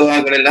வரவணும்.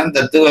 அத்துவாக்கள் எல்லாம்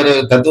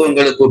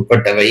தத்துவங்களுக்கு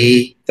உட்பட்டவை.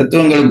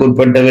 தத்துவங்களுக்கு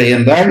உட்பட்டவை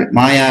என்றால்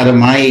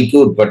மாயைக்கு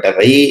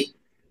உட்பட்டவை.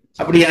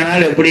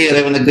 அப்படியானால் எப்படி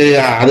இறைவனுக்கு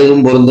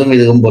அதுவும் பொருந்தும்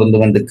இதுவும்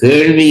பொருந்தும் என்று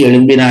கேள்வி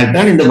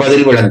எழும்பினால்தான் இந்த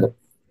பதில் விளங்கும்.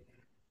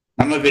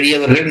 நம்ம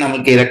பெரியவர்கள்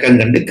நமக்கு இரக்கம்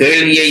கண்டு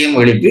கேள்வியையும்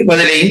எழுப்பி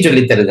பதிலையும்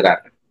சொல்லித்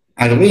தருகிறார்கள்.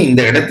 ஆகவே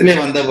இந்த இடத்திலே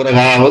வந்த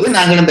பிறகாவது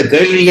நாங்கள் இந்த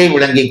கேள்வியை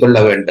விளங்கிக் கொள்ள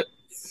வேண்டும்.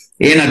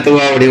 ஏன்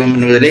அத்துவா வடிவம்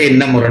என்பதிலே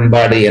என்ன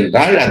முரண்பாடு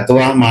என்றால்,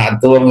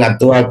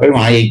 அத்துவாக்கள்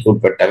மாயைக்கு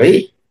உட்பட்டவை.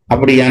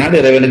 அப்படியானால்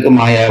இறைவனுக்கு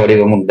மாயா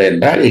வடிவம் உண்டு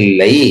என்றால்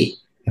இல்லை.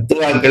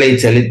 அத்துவாக்களை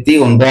செலுத்தி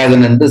ஒன்றாக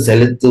நின்று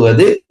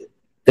செலுத்துவது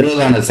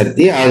திரோதான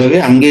சக்தி. ஆகவே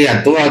அங்கே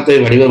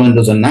அத்துவாக்கள் வடிவம்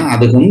என்று சொன்னால்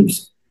அதுவும்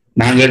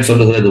நாங்கள்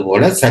சொல்லுகிறது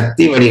போல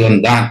சக்தி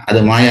வடிவம்தான்,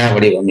 அது மாயா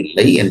வடிவம்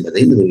இல்லை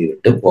என்பதை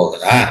நிறுவிவிட்டு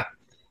போகிறார்.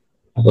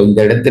 அப்போ இந்த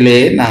இடத்திலே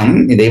நாம்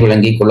இதை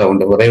விளங்கிக் கொள்ள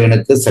வேண்டும்.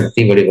 இறைவனுக்கு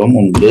சக்தி வடிவம்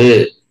உண்டு,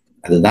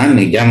 அதுதான்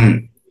நிஜம்.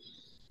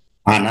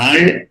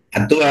 ஆனால்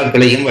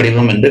அத்துவாக்களையும்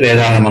வடிவம் என்று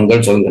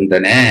வேதாகமங்கள்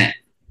சொல்கின்றன.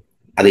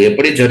 அது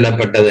எப்படி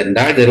சொல்லப்பட்டது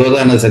என்றால்,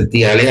 திரோதான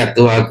சக்தியாலே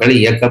அத்துவாக்கள்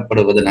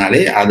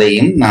இயக்கப்படுவதனாலே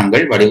அதையும்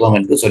நாங்கள் வடிவம்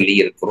என்று சொல்லி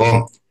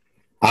இருக்கிறோம்.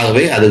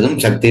 ஆகவே அதுவும்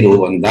சக்தி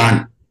ரூபம்தான்.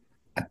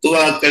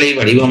 அத்துவாக்களை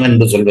வடிவம்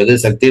என்று சொல்வது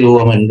சக்தி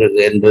ரூபம்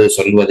என்று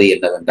சொல்வது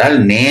என்னவென்றால்,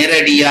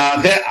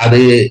 நேரடியாக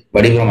அது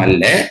வடிவம்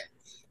அல்ல,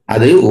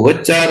 அது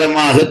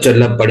உபச்சாரமாக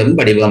சொல்லப்படும்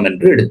வடிவம்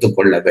என்று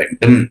எடுத்துக்கொள்ள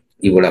வேண்டும்.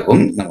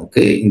 இவ்வளவும்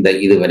நமக்கு இந்த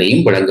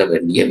இதுவரையும் விளங்க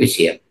வேண்டிய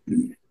விஷயம்.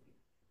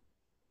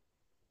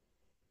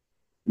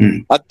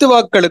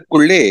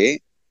 அத்துவாக்களுக்குள்ளே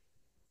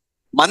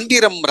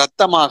மந்திரம்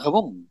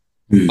ரத்தமாகவும்,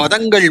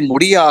 பதங்கள்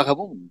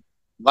முடியாகவும்,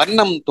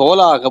 வர்ணம்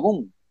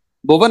தோலாகவும்,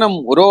 புவனம்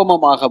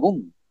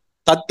உரோமமாகவும்,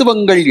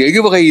 தத்துவங்கள்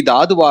 7 வகை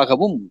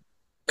தாதுவாகவும்,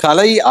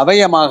 கலை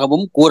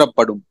அவயமாகவும்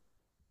கூறப்படும்.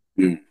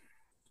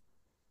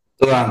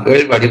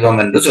 அத்துவாக்கள்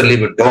வடிவம் என்று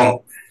சொல்லிவிட்டோம்.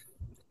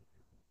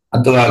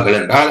 அத்துவாக்கள்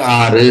என்றால்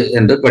 6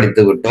 என்று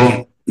படித்து விட்டோம்.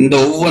 இந்த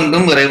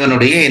ஒவ்வொன்றும்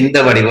இறைவனுடைய எந்த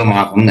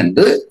வடிவமாகும்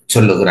என்று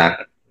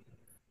சொல்லுகிறார்கள்.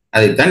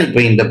 அதைத்தான்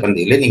இப்ப இந்த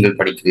பந்தியில நீங்கள்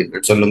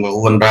படிக்கிறீர்கள். சொல்லுங்க,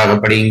 ஒவ்வொன்றாக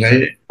படியுங்கள்.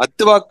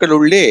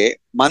 அத்துவாக்களுள்ளே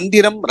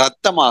மந்திரம்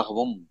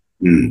ரத்தமாகவும்.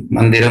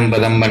 மந்திரம்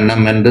பதம்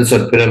வண்ணம் என்று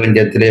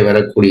சொற்பிரபஞ்சத்திலே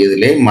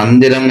வரக்கூடியதிலே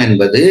மந்திரம்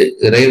என்பது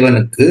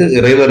இறைவனுக்கு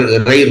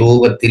இறை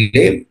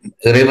ரூபத்திலே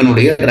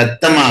இறைவனுடைய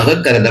இரத்தமாக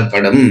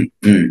கருதப்படும்.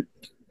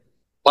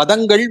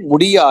 பதங்கள்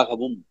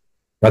முடியாகவும்,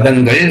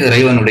 பதங்கள்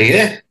இறைவனுடைய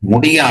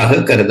முடியாக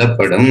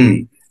கருதப்படும்.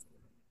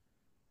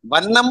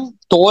 வண்ணம்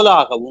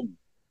தோலாகவும்,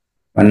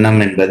 வண்ணம்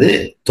என்பது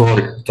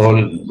தோல்.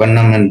 தோல்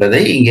வண்ணம்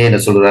என்பதை இங்கே என்ன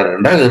சொல்றார்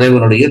என்றால்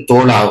இறைவனுடைய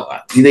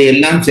தோலாகும்.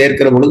 இதையெல்லாம்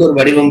சேர்க்கிற பொழுது ஒரு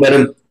வடிவம்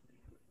வரும்.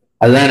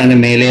 அதுதான் அங்க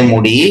மேலே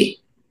முடி,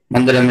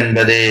 மந்திரம்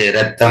என்பது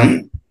இரத்தம்,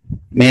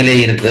 மேலே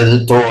இருக்கிறது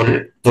தோல்,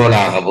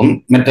 தோலாகவும்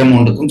மற்ற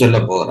மூன்றுக்கும் சொல்ல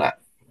போகிறார்.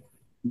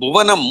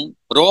 புவனம்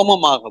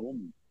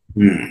ரோமமாகவும்,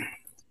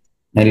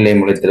 நெல்லை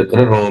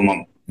முளைத்திருக்கிற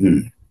ரோமம்.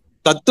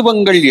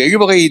 தத்துவங்கள் 7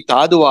 வகை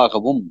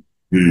தாதுவாகவும்,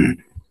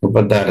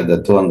 36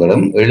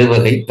 தத்துவங்களும் 7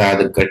 வகை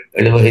தாதுக்கள்.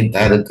 7 வகை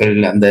தாதுக்கள்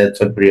அந்த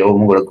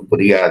சொற்பிரயோகம் உங்களுக்கு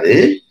புரியாது.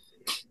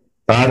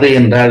 தாது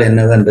என்றால்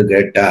என்னவென்று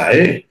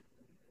கேட்டால்,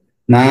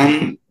 நாம்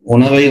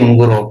உணவை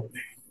உண்கிறோம்.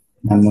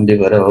 நான் முந்தைய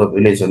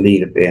வகுப்பிலே சொல்லி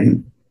இருப்பேன்.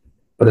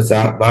 ஒரு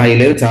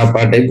வாயிலே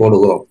சாப்பாட்டை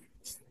போடுகிறோம்.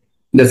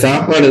 இந்த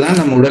சாப்பாடு தான்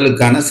நம்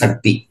உடலுக்கான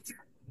சக்தி.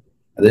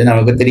 அது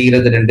நமக்கு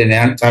தெரிகிறது. 2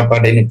 நேரம்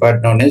சாப்பாட்டை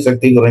நிப்பாட்டினோடனே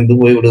சக்தி குறைந்து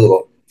போய்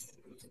விடுகிறோம்.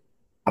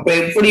 அப்ப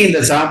எப்படி இந்த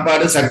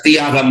சாப்பாடு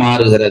சக்தியாக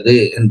மாறுகிறது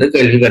என்று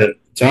கேள்வி வரும்.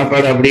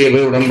 சாப்பாடு அப்படியே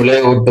போய் உடம்புல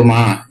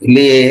ஒட்டுமா?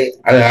 இல்லையே.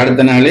 அது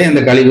அடுத்த நாளே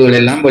அந்த கழிவுகள்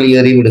எல்லாம்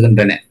வெளியேறி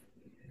விடுகின்றன.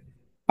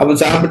 அப்ப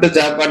சாப்பிட்ட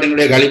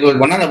சாப்பாட்டினுடைய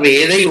கழிவுகள் போனால் அப்ப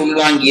எதை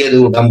உள்வாங்கியது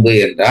உடம்பு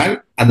என்றால்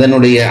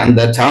அதனுடைய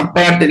அந்த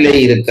சாப்பாட்டிலே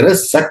இருக்கிற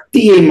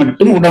சக்தியை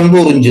மட்டும் உடம்பு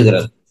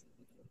உறிஞ்சுகிறது.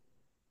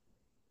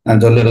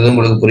 நான் சொல்றது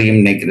உங்களுக்கு புரியும்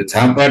நினைக்கிறேன்.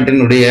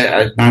 சாப்பாட்டினுடைய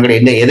நாங்கள்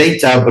எதை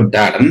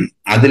சாப்பிட்டாலும்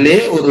அதிலே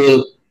ஒரு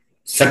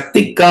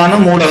சக்திக்கான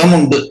மூலகம்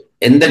உண்டு.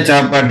 எந்த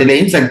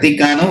சாப்பாட்டிலேயும்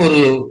சக்திக்கான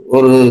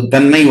ஒரு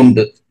தன்மை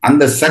உண்டு.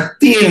 அந்த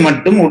சக்தியை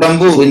மட்டும்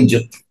உடம்பு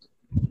உறிஞ்சும்.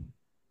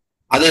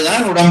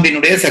 அதுதான்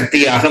உடம்பினுடைய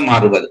சக்தியாக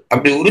மாறுவது.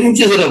 அப்படி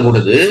உறிஞ்சுகிற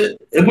பொழுது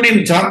எப்படி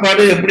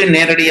சாப்பாடு எப்படி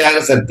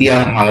நேரடியாக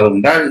சக்தியாக மாறும்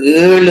என்றால்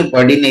 7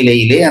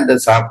 படிநிலையிலே அந்த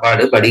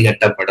சாப்பாடு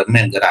வடிகட்டப்படும்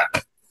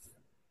என்கிறார்கள்.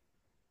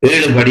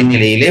 7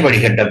 படிநிலையிலே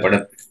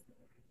வடிகட்டப்படும்.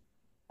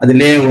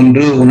 அதிலே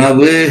ஒன்று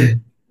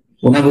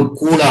உணவு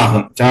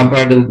கூழாகும்.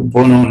 சாப்பாடுக்கு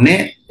போனோடனே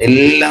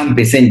எல்லாம்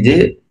பிசைஞ்சு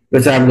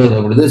சாப்பிடுகிற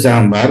பொழுது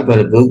சாம்பார்,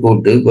 பருப்பு,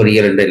 கூட்டு,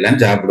 பொரியல் எல்லாம்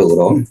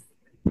சாப்பிடுகிறோம்.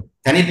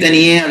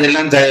 தனித்தனியே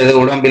அதெல்லாம்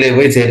உடம்பிலே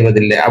போய்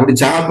சேர்வதில்லை. அப்படி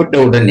சாப்பிட்ட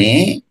உடனே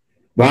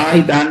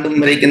வாய் தாண்டும்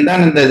வரைக்கும்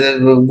தான் இந்த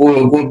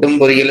கூட்டும்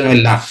பொரியலும்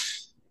எல்லாம்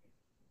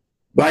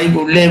வாய்க்கு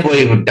உள்ளே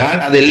போய்விட்டால்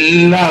அது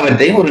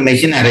எல்லாவற்றையும் ஒரு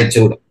மெஷின் அரைச்சு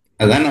விடும்.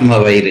 அதுதான் நம்ம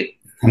வயிறு.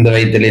 அந்த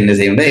வயிற்றுல என்ன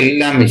செய்யும்?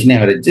 எல்லா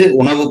மெஷினையும் அரைச்சு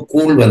உணவு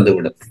கூழ் வந்து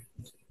விடும்.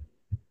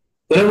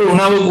 பிறகு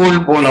உணவு கூழ்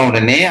போன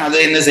உடனே அது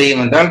என்ன செய்யும்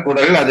என்றால்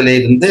குடல் அதுல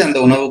இருந்து அந்த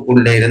உணவு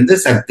கூழ்ல இருந்து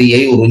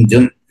சக்தியை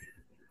உறிஞ்சும்.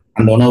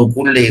 அந்த உணவு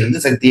கூழ்ல இருந்து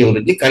சக்தியை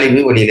உறிஞ்சி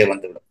கழிவு வெளியிலே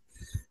வந்துவிடும்.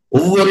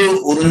 ஒவ்வொரு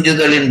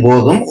உறிஞ்சுதலின்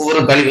போதும்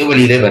ஒவ்வொரு கழிவு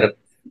வெளியிலே வரும்.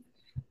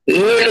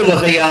 7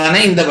 வகையான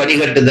இந்த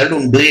வடிகட்டுதல்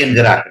உண்டு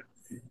என்கிறார்கள்.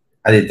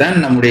 அதைத்தான்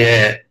நம்முடைய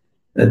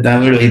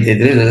தமிழ்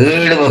வைத்தியத்தில்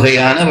 7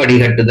 வகையான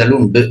வடிகட்டுதல்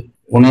உண்டு.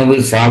 உணவு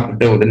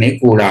சாப்பிட்ட உடனே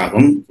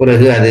கூழாகும்.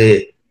 பிறகு அது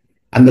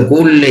அந்த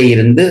கூழ்ல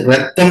இருந்து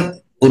ரத்தம்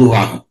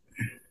உருவாகும்.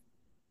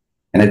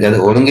 எனக்கு அது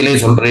ஒழுங்கிலே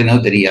சொல்றேனோ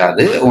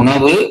தெரியாது.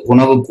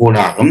 உணவு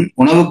கூழாகும்.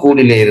 உணவு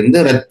கூழிலே இருந்து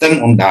ரத்தம்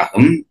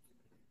உண்டாகும்.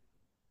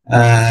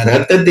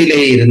 ரத்தத்திலே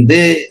இருந்து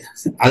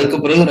அதுக்கு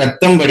பிறகு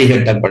ரத்தம்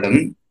வடிகட்டப்படும்.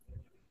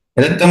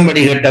 ரத்தம்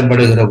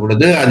வடிகட்டப்படுகிற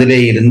பொழுது அதிலே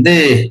இருந்து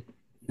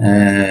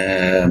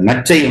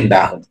மச்சை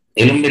உண்டாகும்.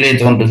 எலும்பிலே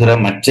தோன்றுகிற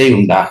மச்சை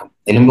உண்டாகும்.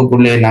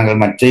 எலும்புக்குள்ளே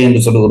நாங்கள் மச்சை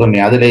என்று சொல்லுகிறோம்.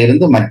 அதிலே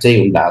இருந்து மச்சை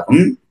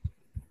உண்டாகும்.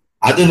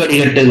 அது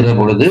வடிகட்டுகிற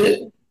பொழுது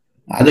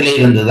அதிலே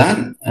இருந்துதான்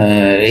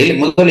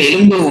முதல்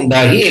எலும்பு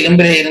உண்டாகி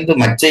எலும்பிலே இருந்து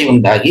மச்சை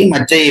உண்டாகி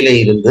மச்சையிலே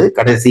இருந்து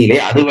கடைசியிலே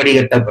அது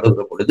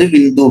வடிகட்டப்படுகிற பொழுது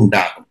விந்து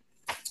உண்டாகும்.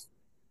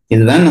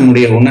 இதுதான்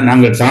நம்முடைய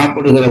நாங்கள்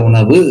சாப்பிடுகிற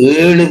உணவு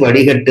 7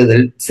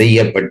 வடிகட்டுதல்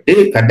செய்யப்பட்டு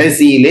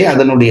கடைசியிலே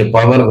அதனுடைய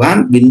பவர்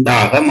தான்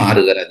விந்தாக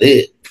மாறுகிறது.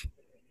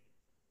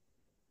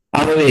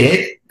 ஆகவே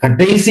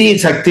கடைசி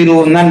சக்தி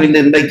ரூபம் தான்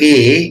இன்றைக்கு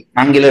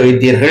ஆங்கில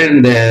வைத்தியர்கள்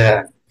இந்த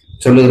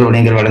சொல்லுகிற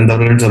நீங்கள்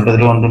வளர்ந்தவர்கள்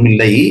சொல்றதுல ஒன்றும்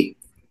இல்லை.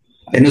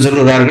 என்ன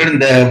சொல்கிறார்கள்?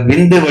 இந்த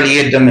விந்து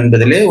வெளியேற்றம்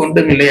என்பதிலே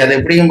ஒன்றுமில்லை, அதை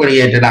எப்படியும்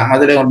வெளியேற்றலாம்,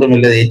 அதிலே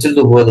ஒன்றுமில்லை, எச்சில்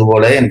போவது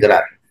போல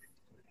என்கிறார்கள்.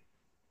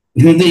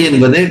 விந்து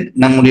என்பது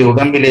நம்முடைய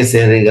உடம்பிலே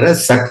சேருகிற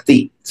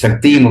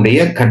சக்தியினுடைய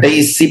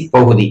கடைசி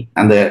பகுதி,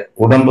 அந்த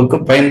உடம்புக்கு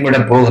பயன்பட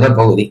போகிற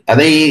பகுதி.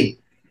 அதை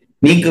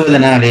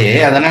நீக்குவதனாலே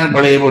அதனால்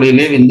பழைய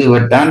மொழியிலே விந்து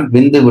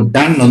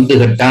விட்டான் நொந்து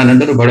கட்டான்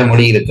என்று ஒரு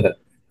பழமொழி இருக்கிறது.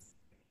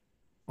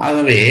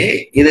 ஆகவே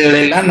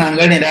இதுகளெல்லாம்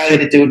நாங்கள்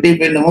நிராகரித்து விட்டு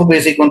இப்ப என்னமோ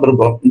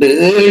பேசிக்கொண்டிருக்கோம். இந்த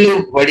 7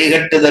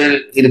 வடிகட்டுதல்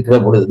இருக்கிற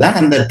பொழுதுதான்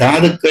அந்த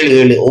தாதுக்கள்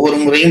 7 ஒவ்வொரு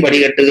முறையும்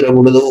வடிகட்டுகிற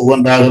பொழுது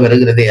ஒவ்வொன்றாக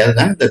வருகிறதே,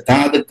 அதுதான் இந்த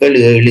தாதுக்கள்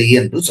 7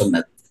 என்று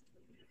சொன்னது.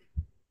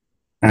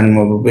 நான்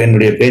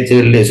என்னுடைய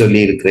பேச்சுகளிலே சொல்லி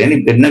இருக்கிறேன்.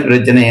 இப்ப என்ன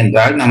பிரச்சனை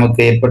என்றால் நமக்கு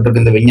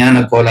ஏற்பட்டிருக்கிற இந்த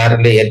விஞ்ஞான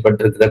கோளாறுல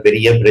ஏற்பட்டிருக்கிற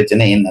பெரிய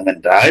பிரச்சனை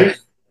என்னவென்றால்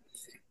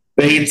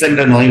எய்ட்ஸ்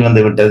என்ற நோய்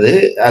வந்து விட்டது.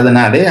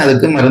 அதனாலே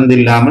அதுக்கு மருந்து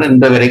இல்லாமல்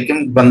இன்று வரைக்கும்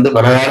வந்து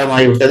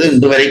பலகாலமாகிவிட்டது.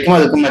 இன்று வரைக்கும்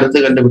அதுக்கு மருந்து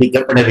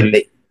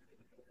கண்டுபிடிக்கப்படவில்லை.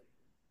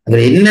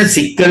 அதுல என்ன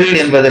சிக்கல்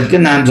என்பதற்கு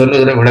நான்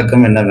சொல்லுகிற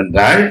விளக்கம்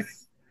என்னவென்றால்,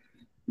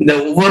 இந்த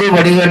ஒவ்வொரு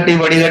வடிகட்டி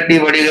வடிகட்டி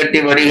வடிகட்டி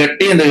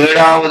வடிகட்டி இந்த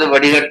 7வது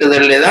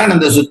வடிகட்டுதலே தான்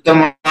அந்த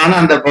சுத்தமான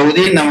அந்த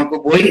பகுதி நமக்கு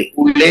போய்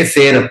உள்ளே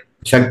சேரும்,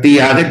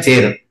 சக்தியாக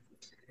சேரும்.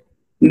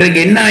 இன்றைக்கு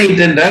என்ன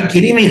ஆயிற்று என்றால்,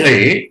 கிருமிகள்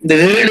இந்த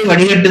 7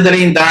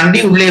 வடிகட்டுதலையும்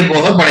தாண்டி உள்ளே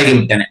போக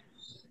பழகிவிட்டன.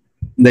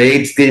 இந்த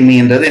எய்ட்ஸ் கிருமி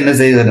என்றது என்ன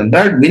செய்தது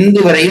என்றால், விந்து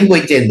வரையும்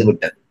போய் சேர்ந்து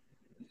விட்டது.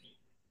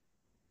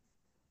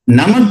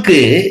 நமக்கு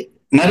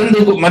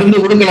மருந்து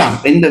கொடுக்கலாம்.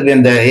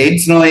 இந்த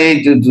எய்ட்ஸ் நோயை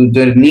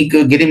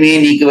கிருமியை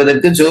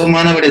நீக்குவதற்கு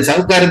சுகமான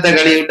சவுக்காரத்தை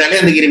கழுவி விட்டாலே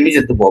அந்த கிருமி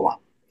செத்து போவான்.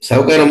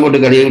 சவுக்காரம் போட்டு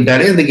கழுவி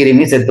விட்டாலே அந்த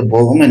கிருமி செத்து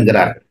போகும்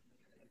என்கிறார்கள்.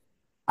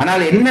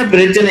 ஆனால் என்ன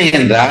பிரச்சனை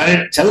என்றால்,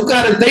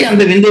 சவுக்காரத்தை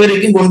அந்த விந்து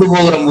வரைக்கும் கொண்டு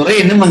போகிற முறை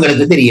இன்னும்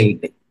எங்களுக்கு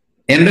தெரியவில்லை.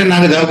 என்று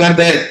நாங்கள்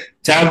சவுக்காரத்தை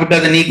சாப்பிட்டு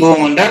அதை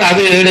நீக்குவோம் என்றால்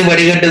அது 7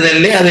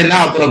 வடிகட்டுதலே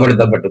அதெல்லாம்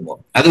அப்புறப்படுத்தப்பட்டு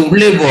போகும், அது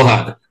உள்ளே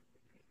போகாது.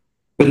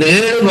 இந்த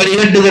 7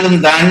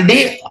 வடிகட்டுதலும் தாண்டி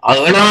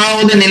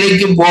 7வது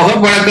நிலைக்கு போக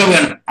பழக்க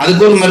வேண்டும்.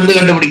 அதுக்கு ஒரு மருந்து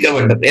கண்டுபிடிக்க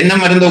வேண்டும். என்ன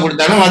மருந்து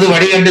கொடுத்தாலும் அது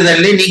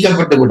வடிகட்டுதலே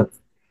நீக்கப்பட்டு விடும்.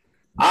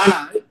 ஆனால்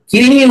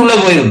கிருமி உள்ள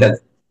போய்விட்டது.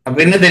 அப்ப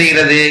என்ன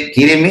தெரிகிறது?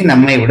 கிருமி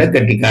நம்மை விட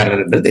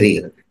கட்டிக்காரர் என்று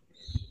தெரிகிறது.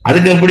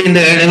 அதுக்கு எப்படி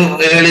இந்த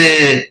 7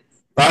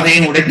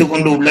 பாதையும் உடைத்துக்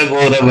கொண்டு உள்ள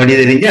போகிற வழி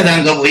தெரிஞ்சு அது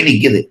அங்க போய்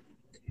நிக்குது.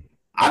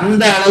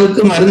 அந்த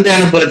அளவுக்கு மருந்து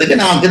அனுப்புறதுக்கு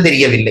நமக்கு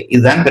தெரியவில்லை.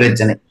 இதுதான்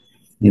பிரச்சனை.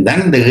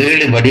 இதுதான் இந்த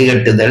 7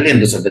 வடிகட்டுதல்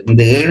என்று சொல்றது.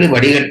 இந்த 7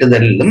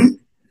 வடிகட்டுதலும்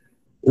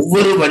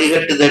ஒவ்வொரு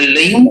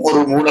வடிகட்டுதலையும்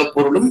ஒரு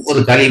மூலப்பொருளும் ஒரு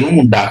கழிவும்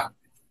உண்டாகும்.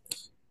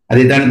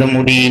 அதைத்தான் இந்த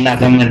முடி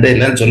நகம் என்று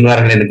எல்லாம்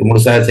சொல்வார்கள். எனக்கு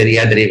முழுசா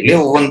சரியா தெரியவில்லை.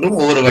 ஒவ்வொன்றும்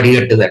ஒவ்வொரு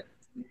வடிகட்டுதல்.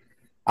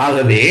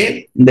 ஆகவே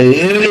இந்த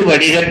 7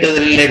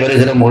 வடிகட்டுதலில்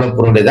வருகிற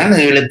மூலப்பொருளை தான்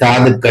 7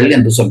 தாதுக்கள்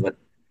என்று சொல்வது.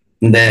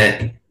 இந்த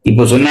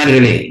இப்ப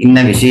சொன்னார்களே இன்ன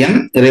விஷயம்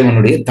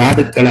இறைவனுடைய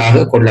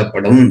தாதுக்களாக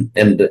கொள்ளப்படும்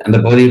என்று அந்த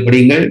பகுதியை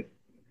படியுங்கள்.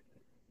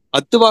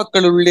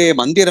 அத்துவாக்களுள்ளே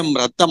மந்திரம்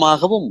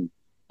ரத்தமாகவும்,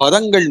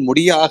 பதங்கள்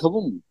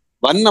முடியாகவும்,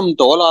 வண்ணம்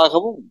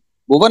தோலாகவும்,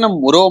 புவனம்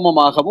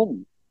உரோமமாகவும்,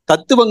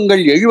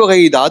 தத்துவங்கள் 7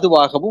 வகை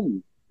தாதுவாகவும்,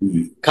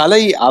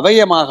 கலை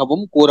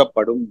அவயமாகவும்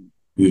கூறப்படும்.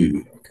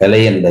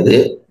 கலை என்பது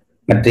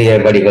மற்ற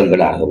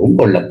வடிவங்களாகவும்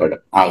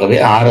கொள்ளப்படும். ஆகவே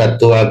 6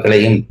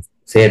 அத்துவாக்களையும்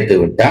சேர்த்து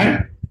விட்டால்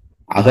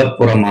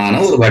அகப்புறமான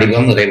ஒரு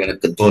வடிவம்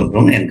இறைவனுக்கு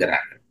தோன்றும்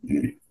என்கிறார்கள்.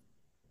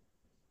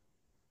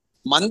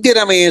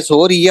 மந்திரமே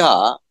சோரியா,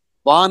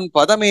 வான்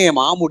பதமே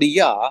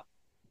மாமுடியா,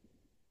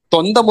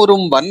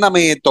 தொந்தமுறும்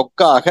வண்ணமே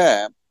தொக்காக,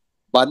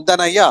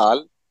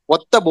 வந்தனையால்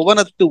ஒத்த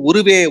புவனத்து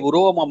உருவே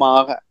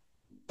உரோமமாக,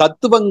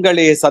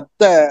 தத்துவங்களே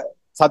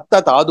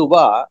சத்த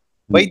தாதுவா,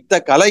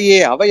 வைத்த கலையே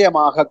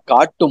அவயமாக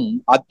காட்டும்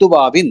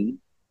அத்துவாவின்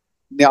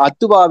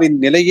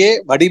நிலையே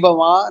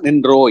வடிவமா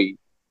நின்றோய்.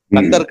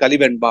 கந்தர்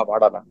கலிவெண்பா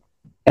பாடலாம்.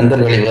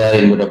 கந்தர் கலிவா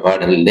என்கிற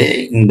பாடலிலே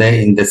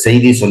இந்த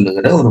செய்தி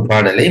சொல்லுகிற ஒரு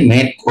பாடலை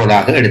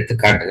மேற்கோளாக எடுத்து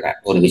காட்டுகிறார்.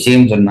 ஒரு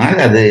விஷயம் சொன்னால்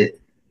அது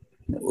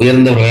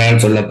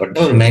உயர்ந்தவர்களால் சொல்லப்பட்ட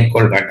ஒரு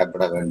மேற்கோள்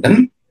காட்டப்பட வேண்டும்.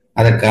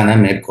 அதற்கான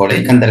மேற்கோளை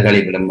கந்தர்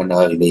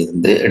கலிவெண்பாவிலே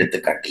இருந்து எடுத்து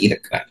காட்டி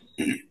இருக்கிறார்.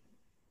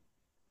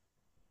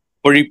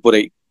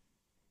 பொழிப்புரை.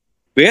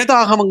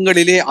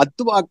 வேதாகமங்களிலே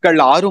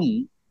அத்துவாக்கள் 6ம்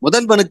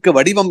முதல்வனுக்கு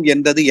வடிவம்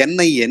என்றது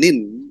என்னை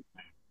எனின்,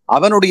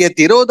 அவனுடைய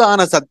திரோதான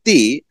சக்தி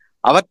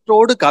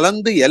அவற்றோடு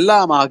கலந்து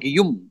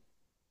எல்லாமாகியும்,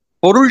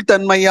 பொருள்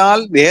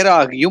தன்மையால்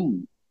வேறாகியும்,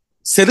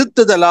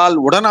 செலுத்துதலால்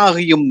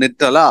உடனாகியும்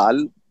நிற்றலால்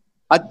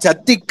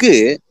அச்சக்திக்கு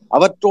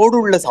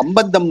அவற்றோடுள்ள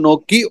சம்பந்தம்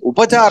நோக்கி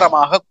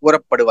உபசாரமாக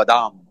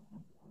கூறப்படுவதாம்.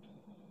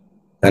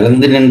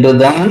 கலந்து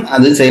நின்றுதான்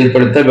அது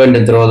செயல்படுத்த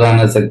வேண்டும்.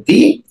 திரோதான சக்தி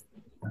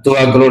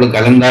அத்துவாக்களோடு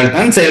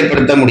கலந்தால்தான்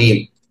செயல்படுத்த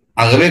முடியும்.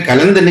 ஆகவே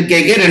கலந்து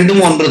நிற்க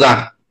ரெண்டும் ஒன்றுதான்.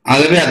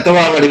 ஆகவே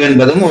அத்துவா வடிவம்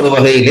என்பதும் ஒரு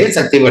வகையிலே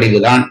சக்தி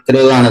வடிவுதான்,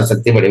 திரோதான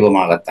சக்தி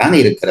வடிவமாகத்தான்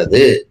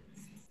இருக்கிறது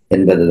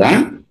என்பதுதான்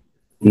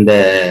இந்த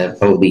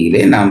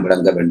பகுதியிலே நாம்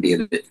விளங்க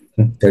வேண்டியது.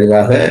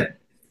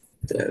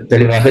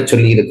 தெளிவாக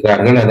சொல்லி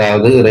இருக்கிறார்கள்.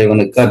 அதாவது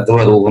இறைவனுக்கு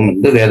அத்துவ ரூபம்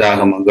என்று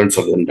வேதாகமங்கள்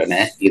சொல்கின்றன.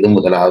 இது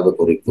முதலாவது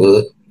குறிப்பு.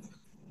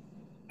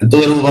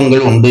 அத்துவ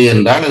ரூபங்கள் உண்டு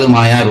என்றால் அது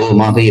மாயா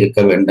ரூபமாக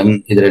இருக்க வேண்டும்.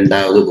 இது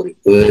 2வது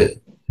குறிப்பு.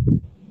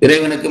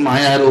 இறைவனுக்கு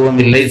மாயா ரூபம்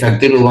இல்லை,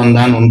 சக்தி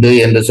ரூபம்தான் உண்டு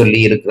என்று சொல்லி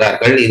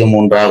இருக்கிறார்கள். இது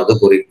 3வது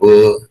குறிப்பு.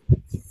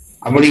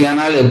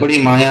 அப்படியானால் எப்படி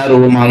மாயா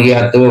ரூபமாகிய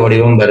அத்துவ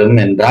வடிவம் வரும்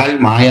என்றால்,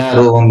 மாயா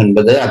ரூபம்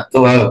என்பது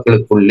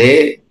அத்துவாக்களுக்குள்ளே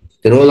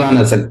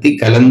திரோதான சக்தி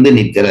கலந்து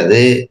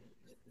நிற்கிறது.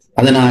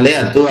 அதனாலே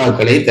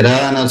அத்துவாக்களை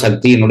திரோதான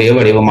சக்தியினுடைய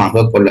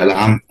வடிவமாக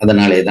கொள்ளலாம்.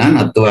 அதனாலே தான்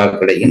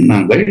அத்துவாக்களையும்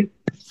நாங்கள்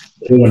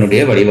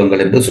இறைவனுடைய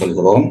வடிவங்கள் என்று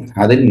சொல்கிறோம்.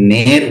 அது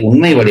நேர்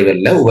உண்மை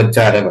வடிவல்ல,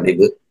 உபச்சார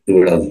வடிவு.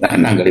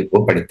 இவ்வளவுதான் நாங்கள் இப்போ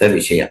படித்த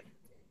விஷயம்.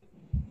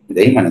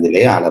 இதை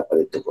மனதிலே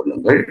ஆழப்பதித்துக்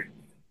கொள்ளுங்கள்.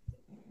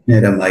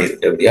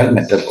 நேரமாயிருக்கிறபடியால்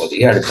மற்ற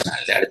பகுதியை அடுத்த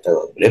நாளில் அடுத்த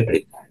வகுப்பிலே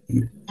படிப்பார்.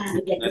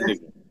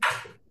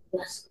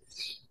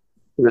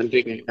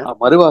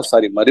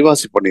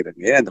 மறுவாசி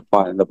பண்ணிருங்க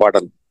இந்த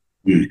பாடல்.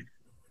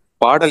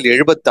 பாடல்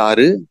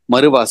 76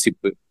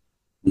 மறுவாசிப்பு.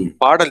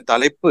 பாடல்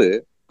தலைப்பு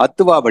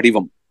அத்துவா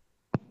வடிவம்.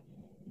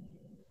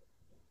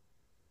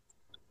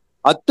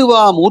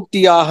 அத்துவா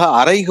மூர்த்தியாக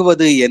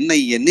அறைகுவது என்னை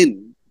எண்ணின்,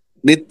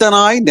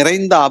 நித்தனாய்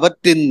நிறைந்த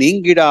அவற்றின்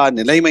நீங்கிடா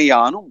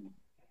நிலைமையானும்,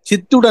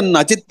 சித்துடன்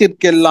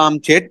அச்சித்திற்கெல்லாம்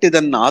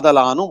சேட்டிதன்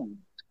ஆதலானும்,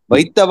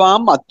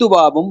 வைத்தவாம்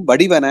அத்துவாவும்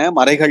வடிவன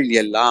மறைகள்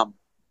எல்லாம்.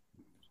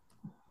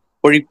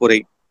 பொழிப்புரை.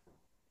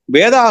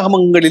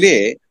 வேதாகமங்களிலே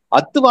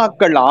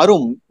அத்துவாக்கள்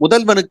ஆறும்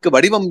முதல்வனுக்கு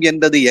வடிவம்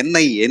என்றது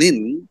என்னை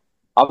எனின்,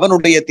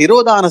 அவனுடைய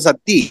திரோதான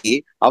சக்தி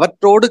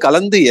அவற்றோடு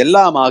கலந்து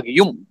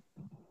எல்லாமாகியும்,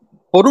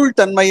 பொருள்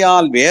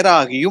தன்மையால்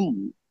வேறாகியும்,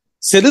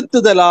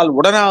 செலுத்துதலால்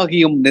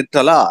உடனாகியும்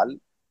நிற்றலால்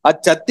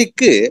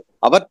அச்சத்திக்கு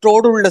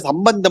அவற்றோடுள்ள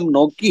சம்பந்தம்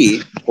நோக்கி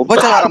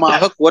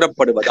உபசாரமாக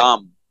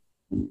கூறப்படுவதாம்.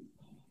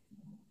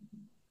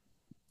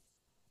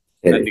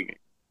 நன்றி.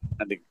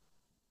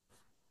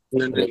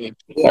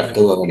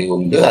 அத்துவ வடிவு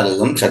உண்டு,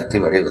 அதுவும் சக்தி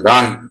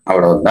வடிவுதான்.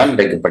 அவ்வளவுதான்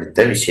இன்றைக்கு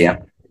படித்த விஷயம்.